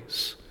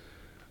authorities.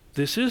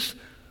 This is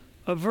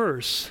a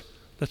verse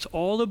that's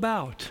all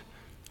about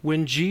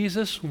when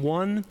Jesus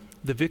won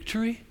the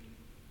victory.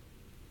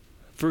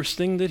 First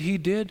thing that he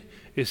did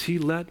is he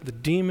let the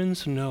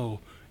demons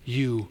know,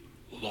 you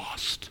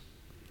lost.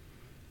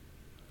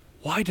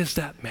 Why does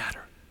that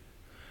matter?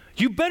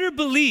 You better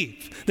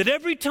believe that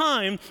every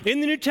time in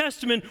the New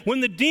Testament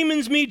when the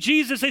demons meet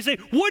Jesus, they say,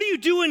 what are you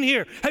doing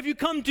here? Have you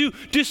come to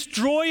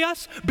destroy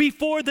us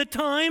before the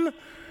time?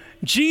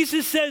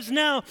 Jesus says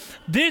now,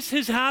 this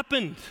has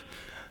happened.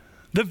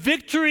 The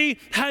victory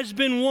has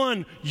been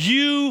won.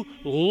 You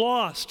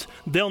lost.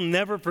 They'll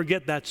never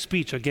forget that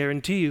speech, I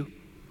guarantee you.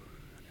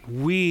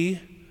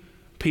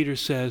 Peter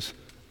says,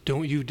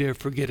 don't you dare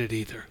forget it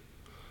either.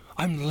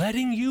 I'm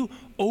letting you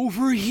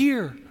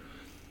overhear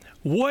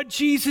what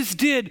Jesus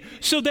did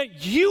so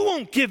that you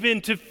won't give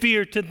in to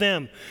fear to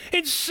them.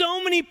 In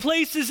so many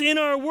places in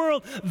our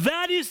world,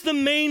 that is the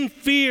main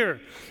fear.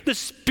 The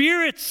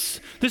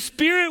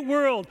spirit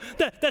world,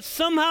 that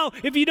somehow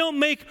if you don't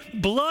make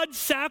blood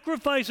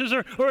sacrifices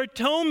or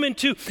atonement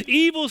to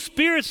evil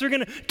spirits, they're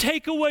going to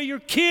take away your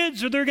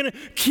kids, or they're going to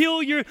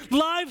kill your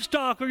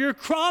livestock, or your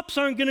crops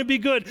aren't going to be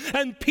good.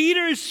 And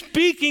Peter is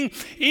speaking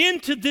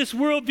into this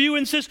worldview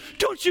and says,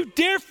 don't you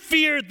dare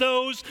fear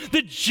those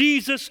that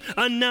Jesus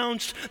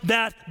announced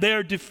that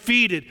they're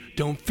defeated.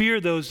 Don't fear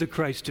those that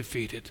Christ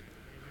defeated.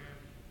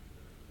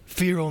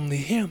 Fear only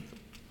him.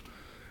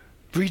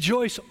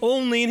 Rejoice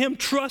only in him.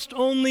 Trust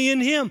only in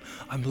him.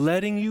 I'm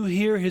letting you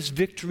hear his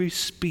victory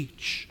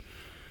speech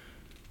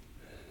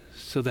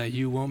so that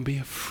you won't be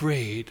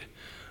afraid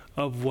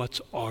of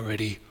what's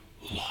already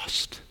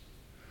lost.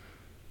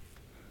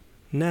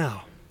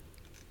 Now,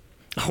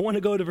 I want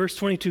to go to verse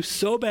 22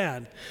 so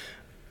bad,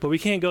 but we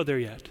can't go there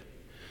yet.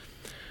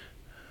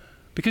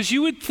 Because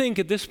you would think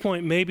at this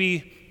point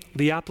maybe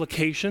the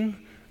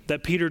application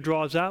that Peter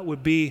draws out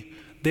would be,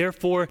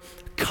 therefore,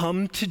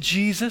 come to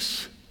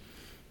Jesus.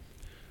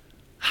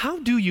 How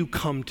do you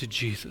come to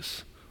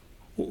Jesus?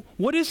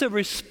 What does a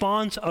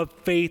response of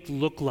faith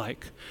look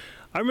like?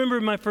 I remember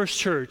in my first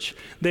church,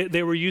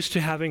 they were used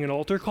to having an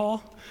altar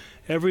call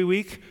every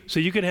week. So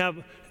you could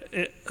have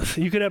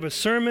a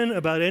sermon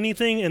about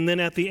anything, and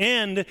then at the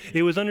end,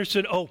 it was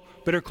understood,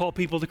 better call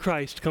people to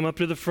Christ, come up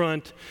to the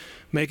front,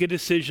 make a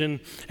decision.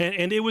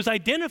 And it was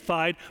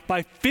identified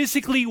by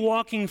physically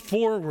walking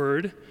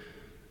forward,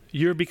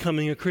 you're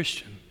becoming a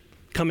Christian,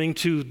 coming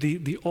to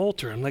the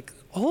altar. I'm like,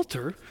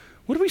 altar?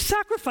 What are we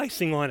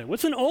sacrificing on it?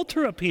 What's an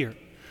altar up here?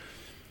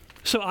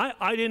 So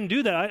I didn't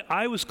do that.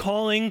 I was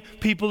calling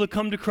people to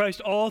come to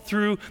Christ all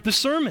through the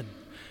sermon.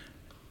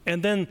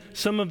 And then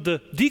some of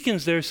the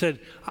deacons there said,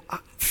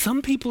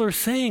 some people are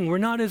saying we're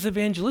not as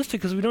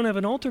evangelistic because we don't have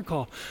an altar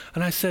call.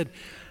 And I said,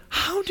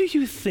 how do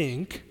you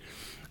think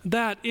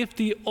that if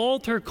the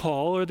altar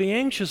call or the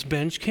anxious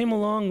bench came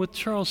along with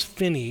Charles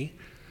Finney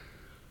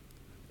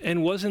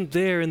and wasn't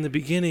there in the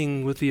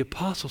beginning with the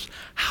apostles,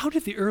 how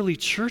did the early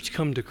church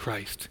come to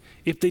Christ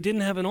if they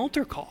didn't have an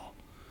altar call?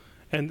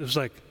 And it was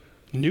like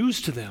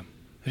news to them.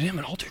 They didn't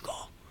have an altar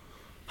call.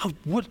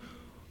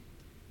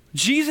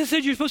 Jesus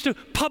said you're supposed to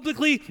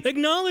publicly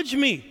acknowledge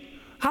me.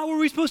 How are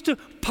we supposed to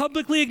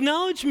publicly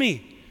acknowledge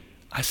me?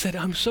 I said,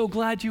 I'm so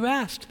glad you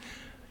asked.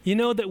 You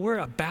know that we're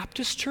a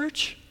Baptist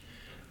church?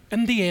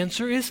 And the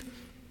answer is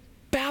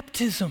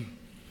baptism.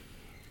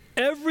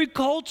 Every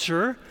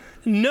culture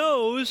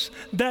knows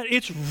that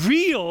it's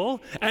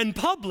real and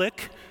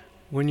public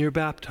when you're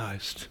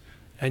baptized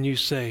and you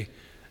say,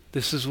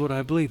 this is what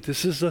I believe.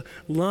 This is a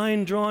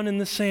line drawn in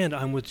the sand.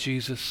 I'm with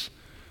Jesus.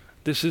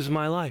 This is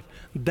my life.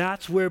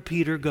 That's where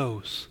Peter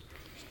goes.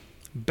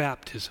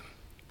 Baptism.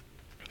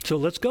 So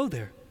let's go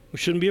there. We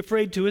shouldn't be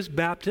afraid to as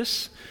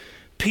Baptists.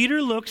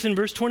 Peter looks in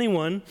verse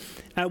 21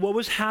 at what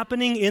was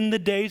happening in the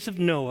days of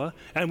Noah,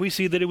 and we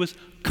see that it was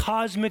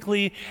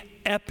cosmically,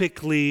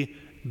 epically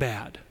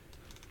bad.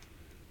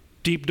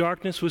 Deep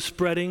darkness was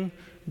spreading,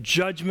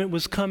 judgment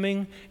was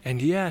coming,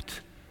 and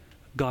yet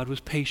God was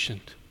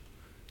patient.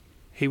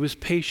 He was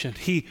patient.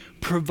 He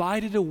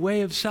provided a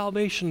way of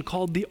salvation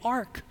called the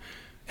ark,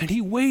 and he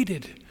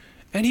waited,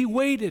 and he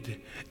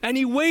waited, and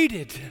he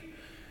waited,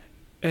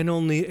 and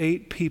only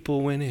 8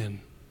 people went in.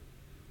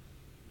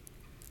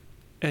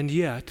 And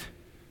yet,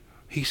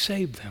 he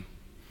saved them.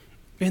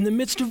 In the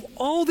midst of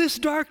all this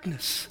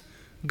darkness,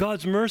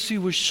 God's mercy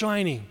was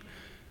shining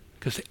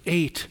because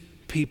 8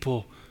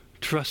 people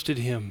trusted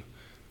him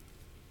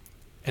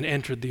and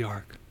entered the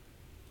ark.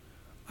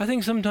 I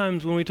think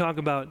sometimes when we talk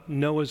about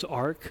Noah's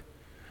ark,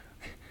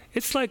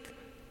 it's like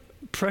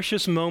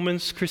precious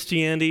moments,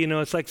 Christianity,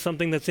 it's like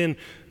something that's in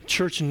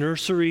church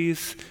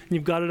nurseries, and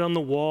you've got it on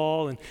the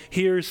wall, and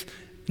here's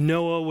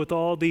Noah with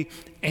all the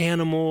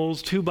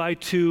animals 2 by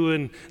 2,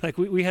 and like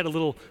we had a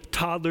little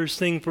toddlers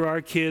thing for our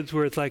kids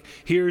where it's like,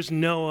 here's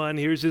Noah and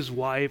here's his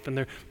wife, and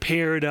they're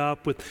paired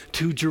up with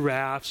 2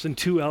 giraffes and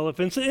 2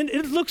 elephants, and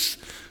it looks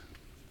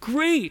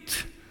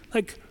great.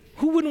 Like,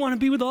 who wouldn't want to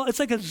be with all? It's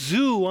like a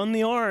zoo on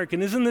the ark,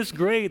 and isn't this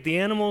great? The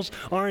animals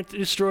aren't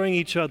destroying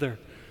each other.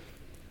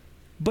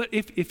 But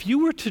if you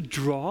were to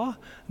draw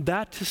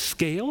that to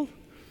scale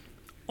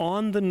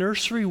on the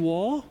nursery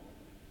wall,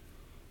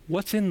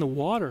 what's in the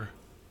water?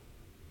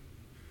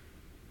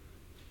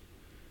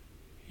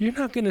 You're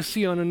not going to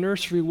see on a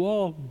nursery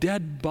wall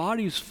dead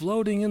bodies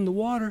floating in the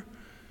water.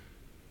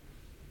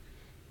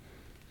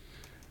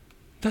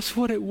 That's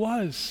what it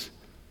was.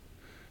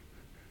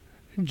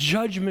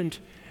 Judgment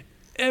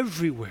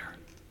everywhere.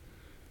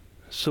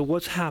 So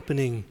what's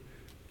happening,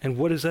 and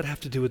what does that have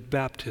to do with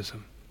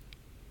baptism?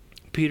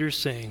 Peter's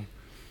saying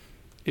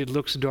it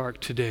looks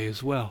dark today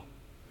as well.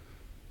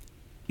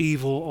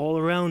 Evil all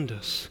around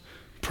us.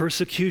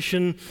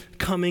 Persecution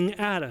coming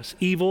at us.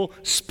 Evil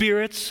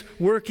spirits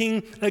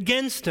working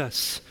against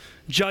us.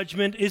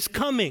 Judgment is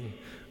coming.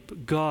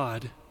 But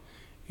God,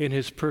 in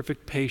his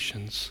perfect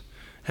patience,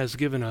 has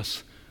given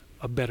us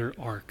a better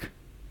ark,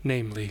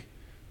 namely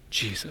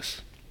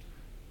Jesus.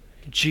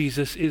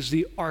 Jesus is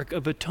the ark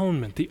of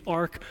atonement, the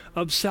ark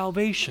of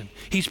salvation.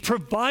 He's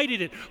provided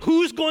it.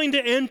 Who's going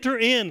to enter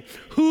in?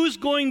 Who's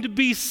going to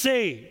be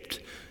saved?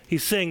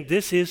 He's saying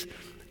this is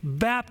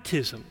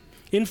baptism.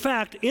 In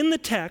fact, in the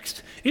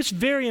text, it's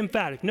very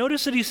emphatic.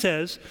 Notice that he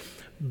says,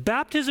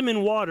 baptism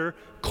in water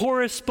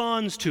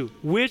corresponds to.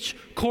 Which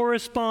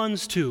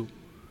corresponds to?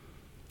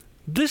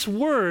 This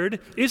word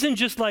isn't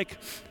just like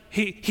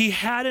he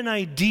had an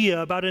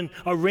idea about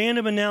a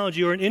random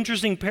analogy or an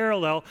interesting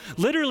parallel.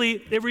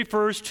 Literally, it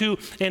refers to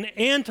an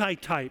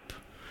antitype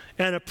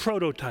and a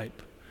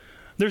prototype.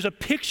 There's a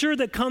picture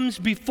that comes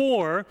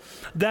before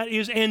that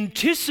is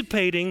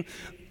anticipating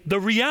the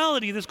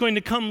reality that's going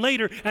to come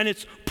later, and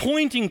it's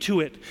pointing to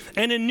it.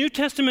 And in New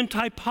Testament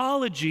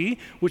typology,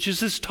 which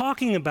is this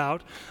talking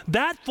about,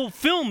 that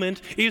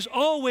fulfillment is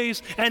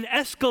always an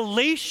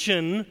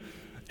escalation,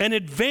 an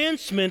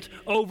advancement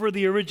over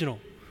the original.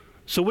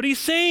 So what he's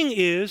saying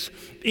is,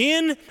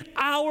 in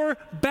our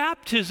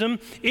baptism,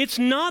 it's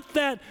not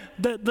that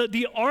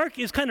the ark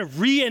is kind of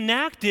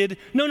reenacted.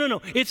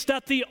 No. It's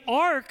that the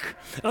ark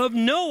of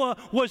Noah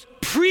was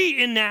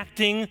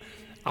pre-enacting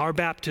our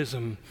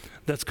baptism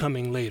that's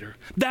coming later.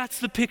 That's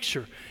the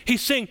picture.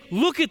 He's saying,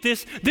 look at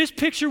this. This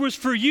picture was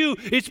for you.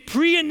 It's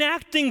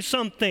pre-enacting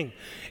something.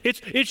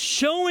 It's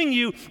showing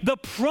you the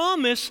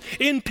promise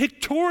in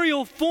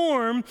pictorial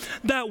form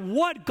that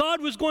what God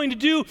was going to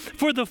do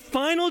for the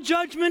final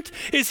judgment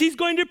is he's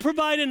going to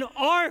provide an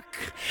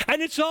ark.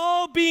 And it's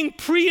all being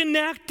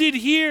pre-enacted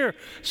here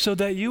so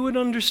that you would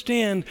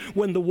understand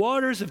when the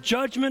waters of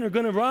judgment are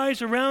going to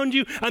rise around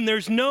you and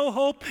there's no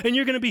hope and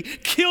you're going to be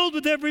killed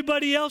with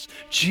everybody else.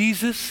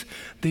 Jesus,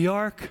 the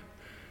ark,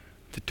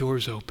 the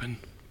door's open.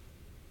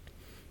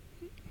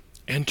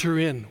 Enter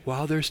in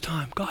while there's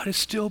time. God is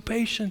still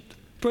patient.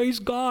 Praise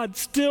God,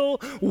 still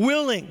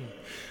willing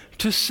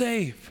to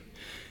save.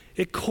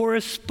 It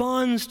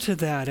corresponds to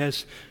that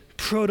as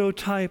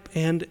prototype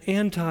and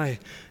antitype.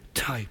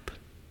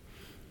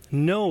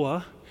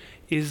 Noah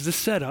is the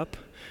setup.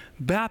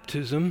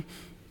 Baptism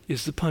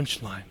is the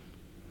punchline.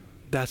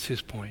 That's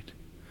his point.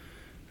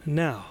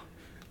 Now,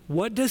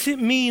 what does it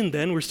mean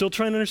then? We're still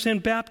trying to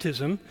understand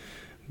baptism.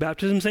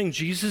 Baptism saying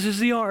Jesus is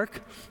the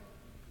ark.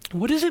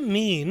 What does it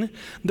mean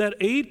that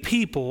 8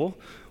 people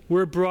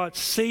we're brought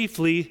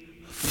safely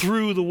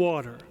through the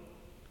water.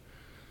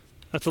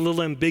 That's a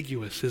little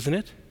ambiguous, isn't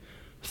it?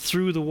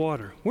 Through the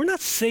water. We're not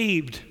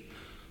saved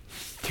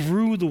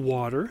through the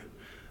water.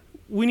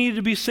 We need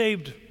to be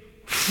saved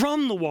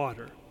from the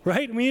water,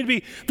 right? We need to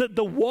be,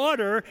 the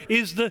water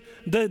is the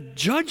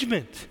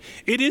judgment.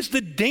 It is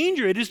the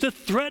danger. It is the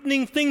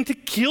threatening thing to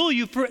kill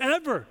you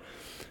forever.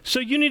 So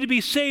you need to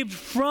be saved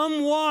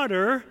from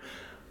water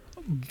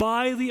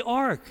by the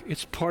ark.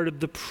 It's part of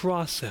the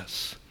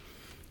process.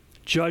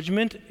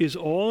 Judgment is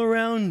all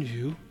around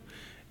you,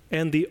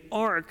 and the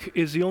ark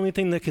is the only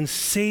thing that can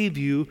save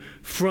you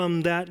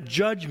from that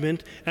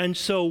judgment. And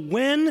so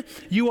when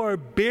you are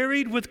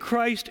buried with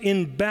Christ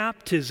in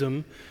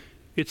baptism,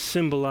 it's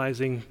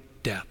symbolizing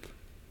death.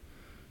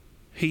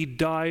 He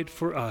died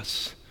for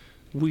us.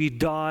 We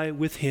die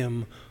with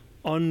him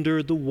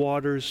under the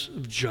waters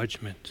of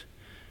judgment.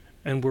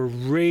 And we're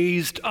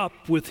raised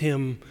up with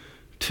him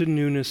to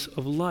newness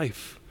of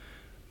life.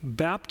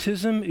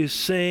 Baptism is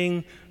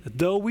saying that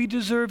though we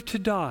deserve to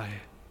die,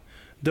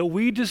 though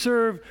we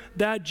deserve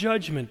that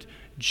judgment,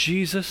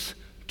 Jesus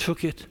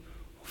took it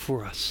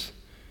for us.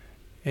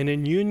 And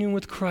in union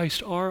with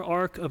Christ, our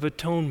ark of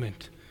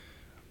atonement,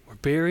 we're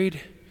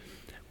buried,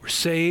 we're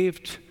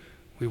saved,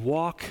 we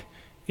walk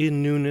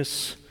in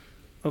newness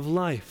of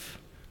life.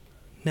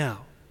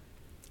 Now,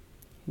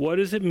 what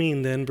does it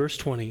mean then, verse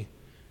 20?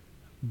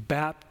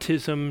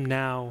 Baptism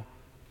now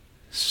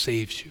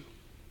saves you.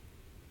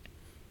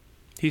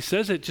 He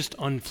says it just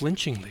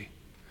unflinchingly.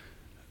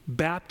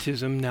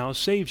 Baptism now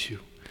saves you.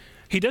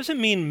 He doesn't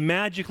mean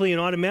magically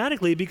and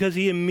automatically, because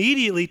he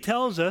immediately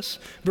tells us,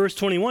 verse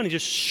 21, he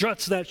just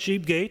shuts that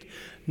sheep gate,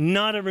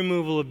 not a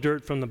removal of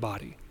dirt from the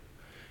body.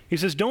 He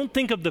says, don't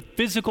think of the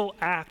physical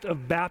act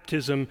of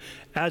baptism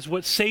as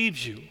what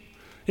saves you.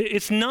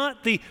 It's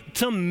not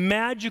some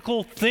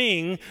magical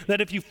thing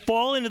that if you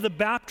fall into the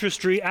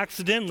baptistry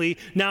accidentally,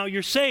 now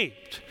you're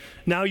saved.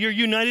 Now you're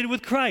united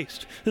with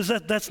Christ.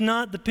 That's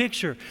not the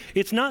picture.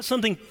 It's not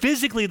something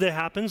physically that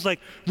happens,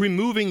 like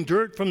removing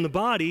dirt from the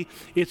body.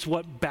 It's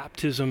what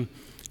baptism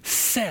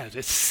says.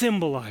 It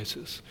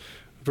symbolizes.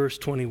 Verse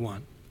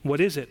 21.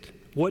 What is it?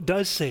 What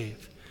does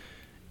save?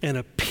 An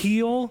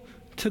appeal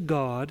to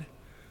God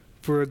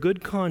for a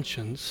good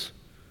conscience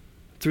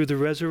through the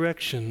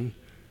resurrection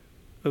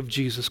of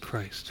Jesus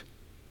Christ.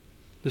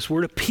 This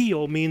word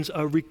appeal means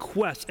a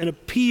request, an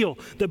appeal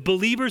that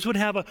believers would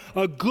have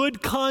a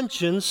good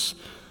conscience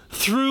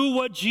through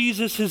what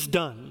Jesus has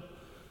done.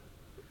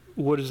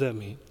 What does that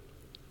mean?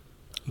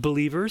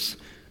 Believers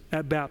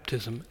at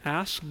baptism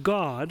ask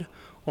God,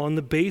 on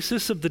the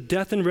basis of the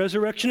death and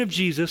resurrection of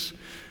Jesus,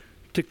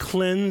 to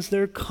cleanse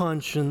their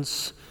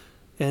conscience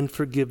and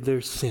forgive their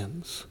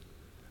sins.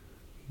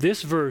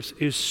 This verse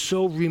is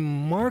so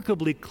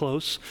remarkably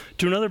close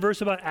to another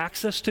verse about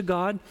access to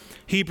God,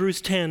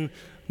 Hebrews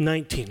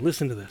 10:19.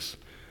 Listen to this.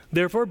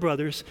 Therefore,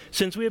 brothers,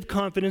 since we have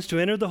confidence to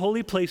enter the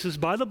holy places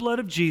by the blood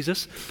of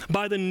Jesus,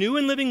 by the new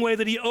and living way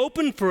that he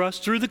opened for us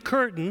through the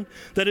curtain,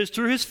 that is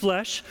through his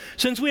flesh,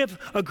 since we have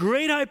a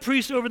great high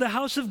priest over the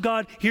house of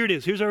God, here it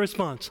is, here's our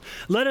response.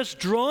 Let us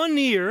draw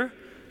near.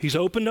 He's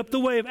opened up the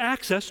way of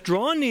access.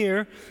 Draw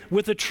near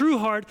with a true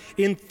heart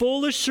in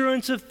full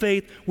assurance of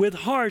faith, with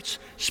hearts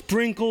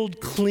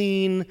sprinkled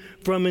clean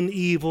from an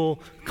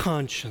evil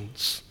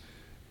conscience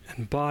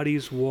and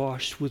bodies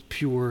washed with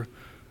pure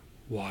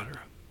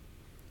water.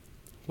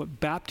 What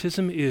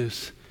baptism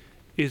is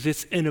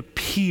it's an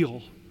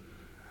appeal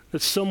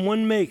that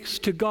someone makes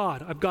to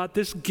God. I've got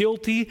this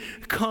guilty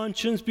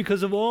conscience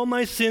because of all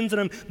my sins,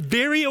 and I'm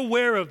very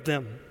aware of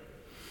them.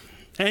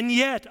 And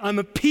yet I'm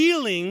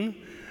appealing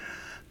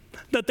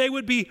that they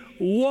would be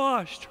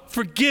washed,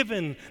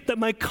 forgiven, that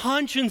my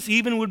conscience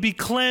even would be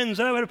cleansed,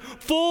 that I would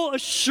have full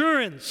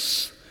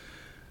assurance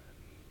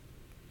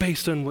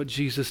based on what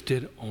Jesus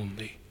did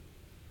only.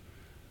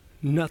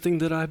 Nothing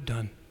that I've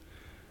done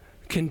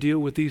can deal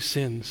with these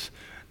sins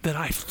that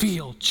I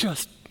feel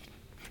just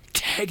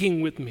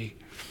tagging with me,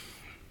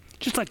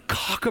 just like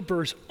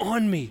cockaburs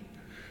on me.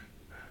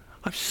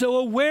 I'm so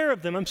aware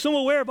of them. I'm so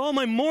aware of all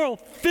my moral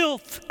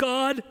filth,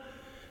 God.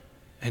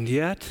 And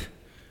yet,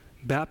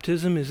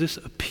 baptism is this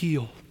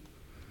appeal.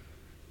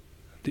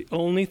 The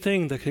only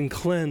thing that can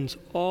cleanse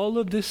all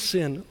of this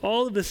sin,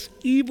 all of this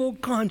evil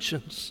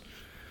conscience,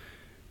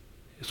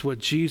 is what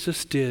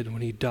Jesus did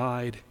when he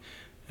died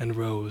and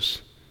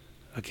rose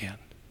again.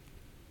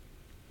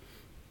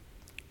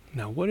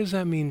 Now, what does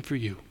that mean for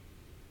you?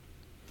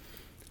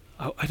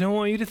 I don't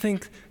want you to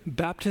think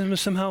baptism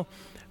is somehow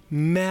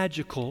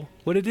magical.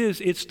 What it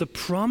is, it's the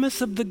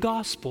promise of the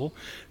gospel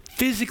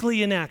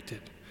physically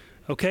enacted.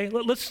 Okay,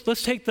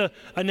 let's take the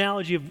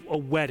analogy of a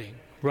wedding,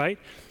 right?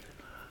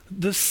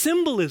 The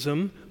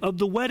symbolism of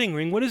the wedding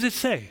ring, what does it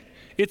say?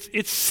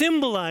 It's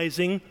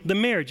symbolizing the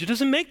marriage. It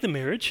doesn't make the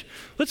marriage.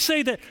 Let's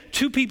say that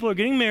two people are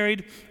getting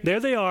married, there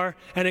they are,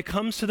 and it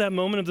comes to that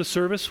moment of the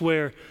service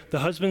where the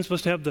husband's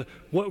supposed to have the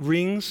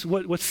rings,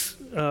 what's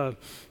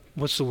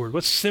what's the word?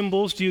 What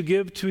symbols do you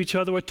give to each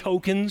other? What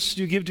tokens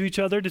do you give to each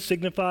other to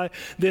signify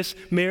this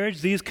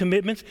marriage, these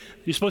commitments?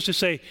 You're supposed to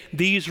say,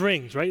 these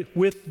rings, right?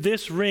 With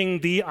this ring,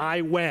 thee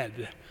I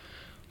wed.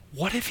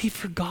 What if he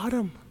forgot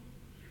them?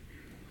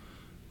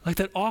 Like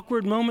that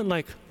awkward moment,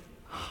 like,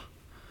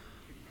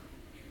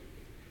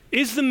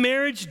 is the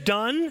marriage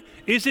done?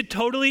 Is it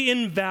totally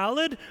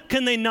invalid?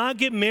 Can they not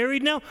get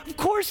married now? Of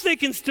course they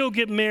can still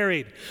get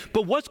married.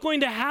 But what's going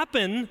to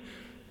happen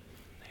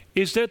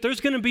is that there's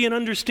going to be an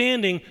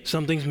understanding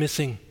something's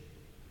missing.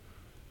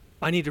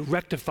 I need to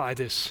rectify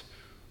this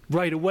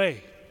right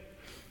away.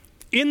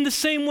 In the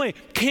same way,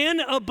 can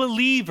a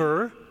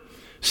believer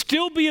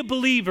still be a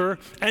believer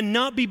and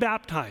not be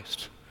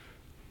baptized?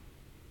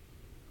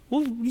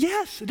 Well,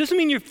 yes. It doesn't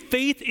mean your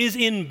faith is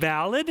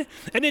invalid,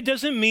 and it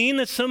doesn't mean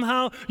that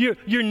somehow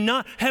you're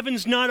not,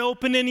 heaven's not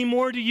open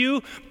anymore to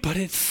you, but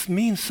it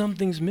means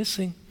something's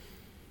missing.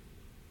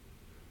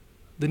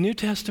 The New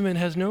Testament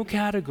has no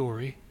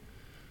category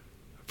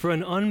for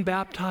an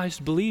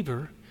unbaptized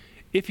believer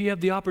if you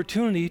have the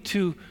opportunity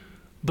to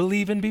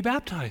believe and be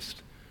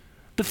baptized.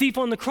 The thief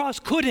on the cross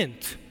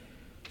couldn't.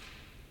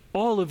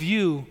 All of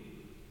you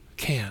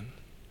can.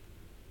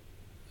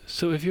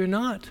 So if you're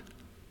not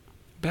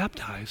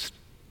baptized,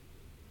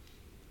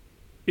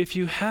 if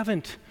you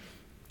haven't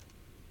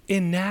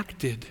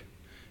enacted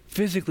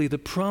physically the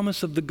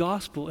promise of the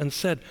gospel and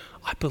said,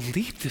 I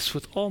believe this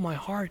with all my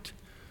heart,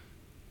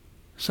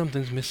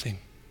 something's missing.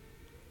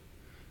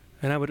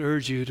 And I would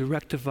urge you to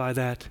rectify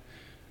that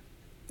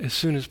as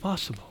soon as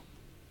possible.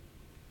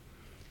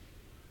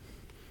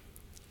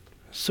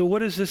 So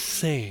what is this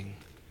saying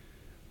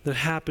that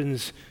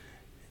happens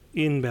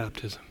in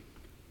baptism?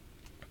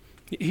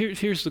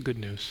 Here's the good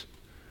news.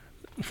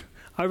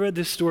 I read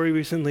this story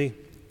recently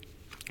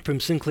from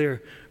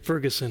Sinclair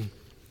Ferguson,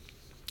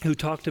 who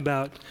talked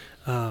about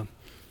a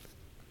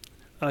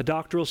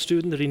doctoral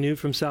student that he knew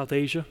from South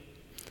Asia.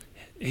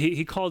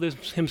 He called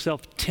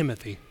himself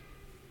Timothy.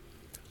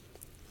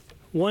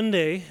 One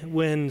day,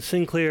 when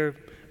Sinclair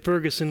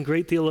Ferguson,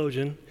 great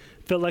theologian,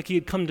 felt like he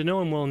had come to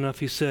know him well enough,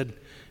 he said,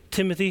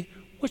 Timothy,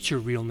 what's your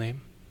real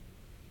name?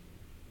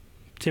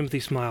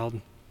 Timothy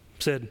smiled,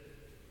 said,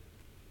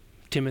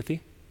 Timothy.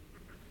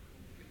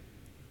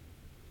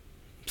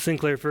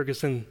 Sinclair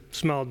Ferguson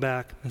smiled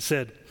back and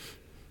said,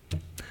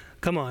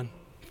 come on,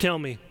 tell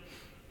me,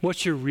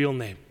 what's your real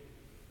name?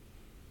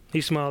 He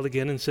smiled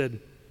again and said,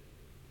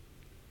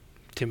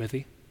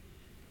 Timothy.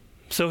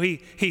 So he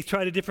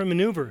tried a different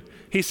maneuver.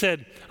 He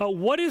said,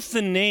 what is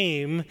the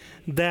name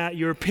that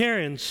your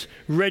parents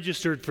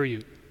registered for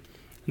you?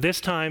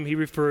 This time he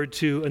referred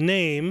to a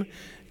name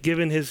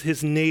given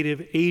his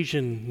native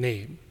Asian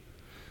name.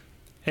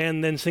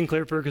 And then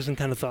Sinclair Ferguson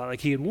kind of thought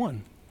like he had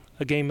won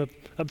a game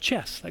of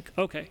chess. Like,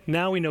 okay,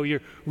 now we know your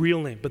real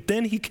name. But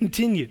then he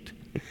continued.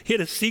 He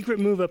had a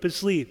secret move up his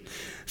sleeve.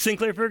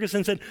 Sinclair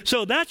Ferguson said,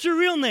 so that's your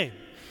real name?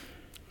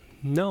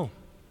 No,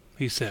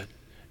 he said.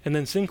 And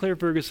then Sinclair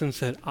Ferguson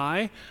said,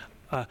 I,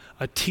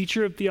 a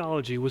teacher of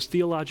theology, was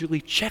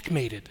theologically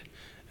checkmated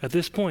at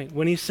this point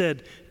when he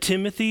said,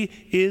 Timothy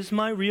is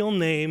my real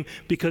name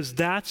because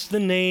that's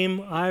the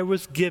name I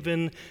was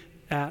given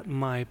at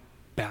my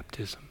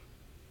baptism.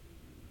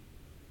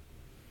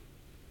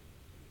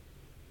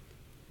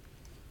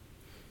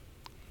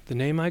 The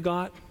name I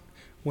got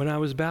when I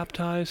was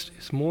baptized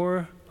is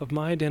more of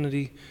my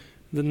identity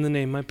than the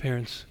name my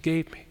parents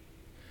gave me.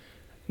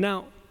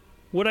 Now,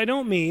 what I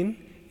don't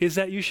mean is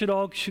that you should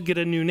get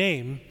a new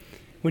name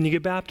when you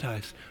get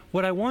baptized.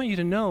 What I want you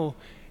to know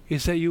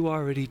is that you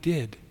already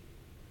did.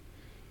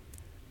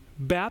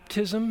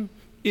 Baptism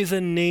is a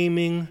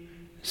naming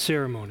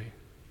ceremony.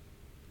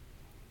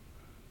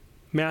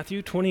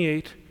 Matthew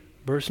 28,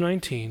 verse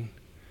 19,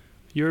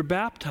 you're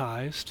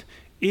baptized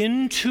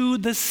into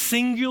the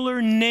singular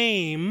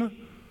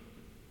name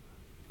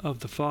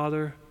of the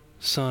Father,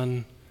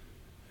 Son,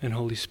 and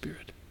Holy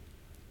Spirit.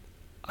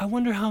 I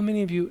wonder how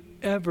many of you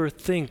ever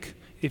think,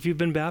 if you've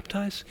been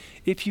baptized,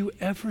 if you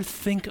ever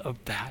think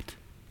of that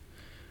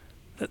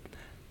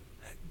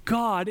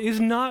God is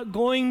not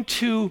going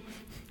to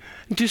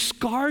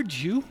discard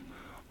you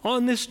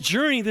on this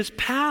journey, this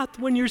path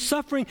when you're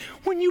suffering,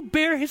 when you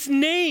bear his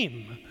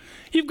name.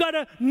 You've got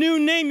a new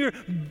name. You're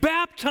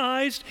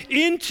baptized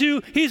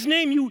into his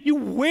name. You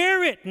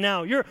wear it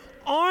now. You're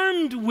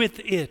armed with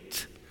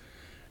it.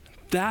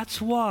 That's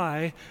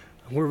why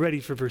we're ready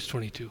for verse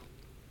 22.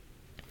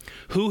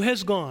 Who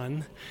has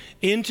gone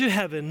into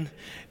heaven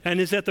and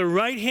is at the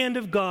right hand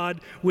of God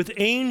with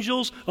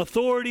angels,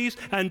 authorities,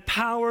 and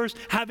powers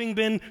having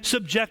been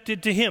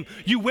subjected to him.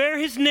 You wear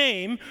his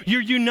name,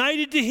 you're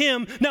united to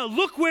him. Now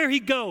look where he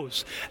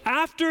goes.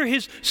 After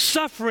his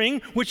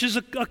suffering, which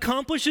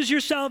accomplishes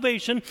your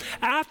salvation,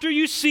 after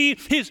you see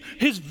his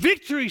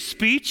victory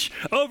speech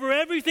over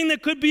everything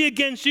that could be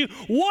against you,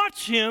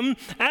 watch him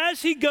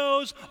as he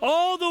goes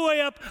all the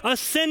way up,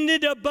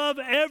 ascended above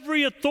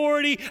every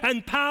authority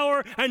and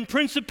power and principality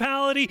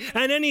principality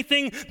and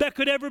anything that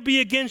could ever be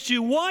against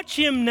you. Watch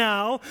him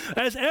now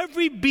as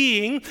every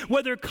being,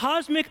 whether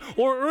cosmic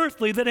or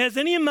earthly, that has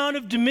any amount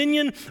of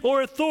dominion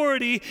or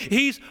authority,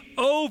 he's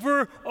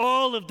over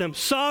all of them.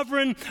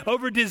 Sovereign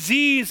over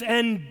disease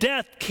and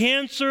death,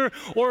 cancer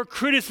or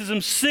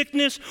criticism,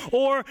 sickness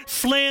or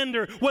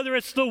slander. Whether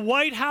it's the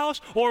White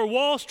House or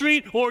Wall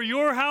Street or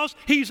your house,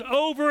 he's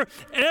over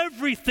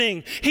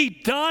everything. He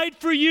died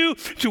for you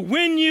to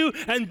win you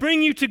and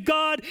bring you to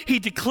God. He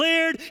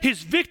declared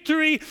his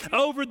victory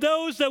over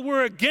those that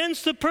were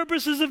against the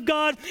purposes of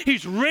God.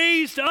 He's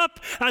raised up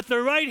at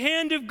the right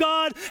hand of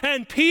God.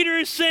 And Peter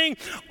is saying,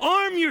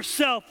 arm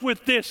yourself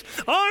with this.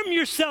 Arm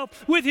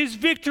yourself with his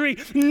victory.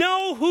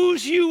 Know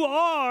whose you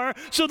are,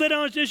 so that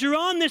as you're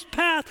on this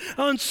path,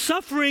 on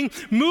suffering,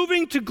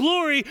 moving to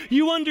glory,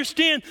 you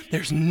understand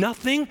there's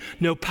nothing,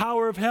 no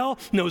power of hell,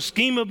 no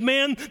scheme of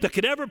man that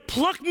could ever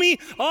pluck me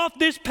off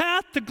this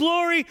path to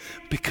glory,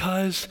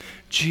 because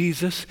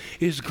Jesus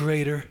is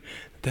greater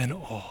than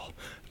all,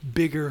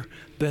 bigger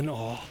than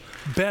all,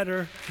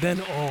 better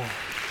than all.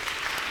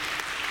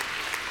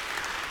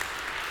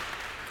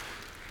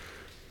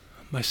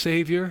 My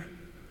Savior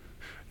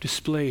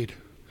displayed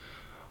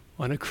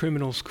on a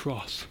criminal's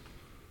cross.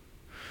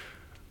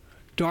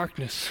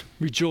 Darkness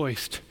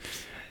rejoiced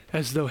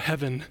as though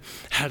heaven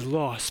had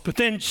lost. But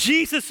then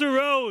Jesus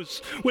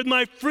arose with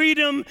my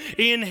freedom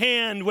in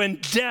hand when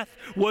death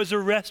was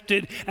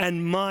arrested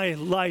and my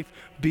life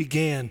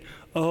began.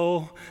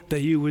 Oh,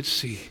 that you would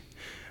see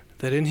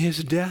that in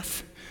his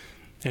death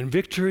and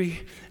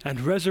victory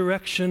and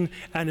resurrection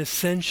and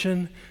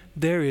ascension,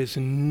 there is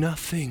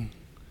nothing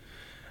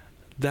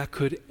that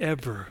could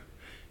ever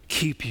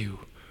keep you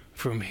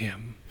from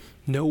him.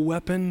 No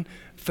weapon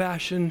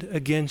fashioned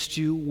against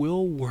you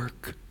will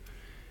work.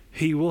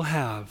 He will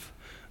have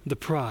the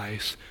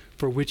prize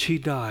for which he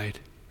died,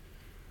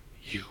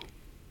 you.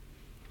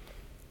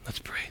 Let's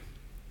pray.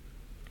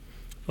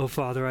 Oh,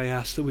 Father, I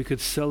ask that we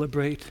could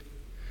celebrate.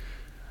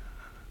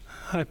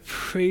 I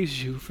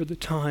praise you for the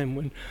time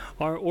when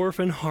our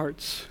orphan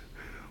hearts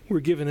were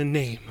given a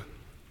name.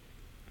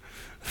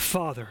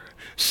 Father,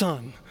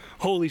 Son,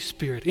 Holy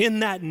Spirit. In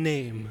that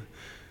name,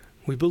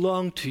 we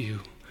belong to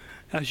you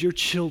as your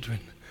children.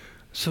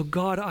 So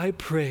God, I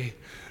pray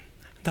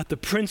that the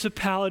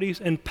principalities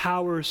and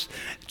powers,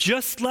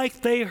 just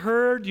like they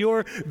heard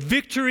your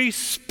victory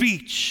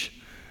speech,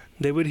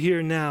 they would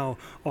hear now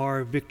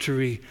our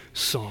victory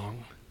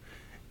song.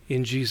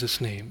 In Jesus'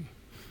 name,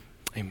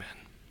 amen.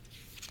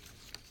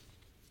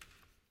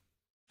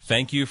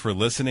 Thank you for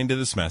listening to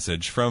this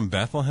message from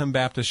Bethlehem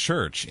Baptist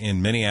Church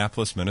in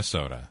Minneapolis,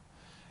 Minnesota.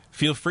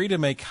 Feel free to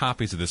make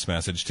copies of this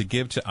message to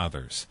give to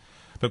others.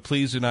 But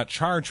please do not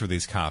charge for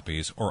these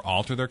copies or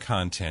alter their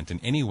content in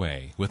any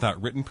way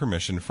without written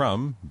permission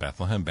from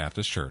Bethlehem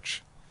Baptist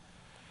Church.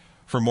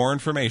 For more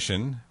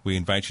information, we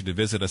invite you to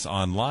visit us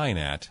online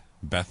at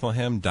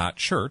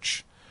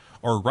bethlehem.church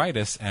or write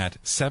us at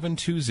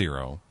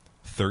 720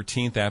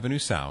 13th Avenue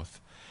South,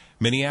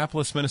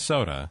 Minneapolis,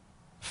 Minnesota,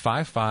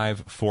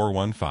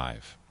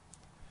 55415.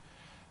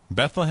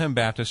 Bethlehem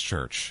Baptist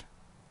Church,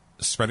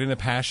 spreading a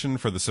passion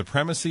for the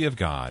supremacy of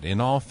God in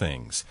all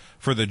things,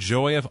 for the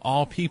joy of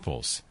all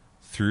peoples,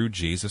 through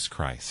Jesus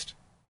Christ.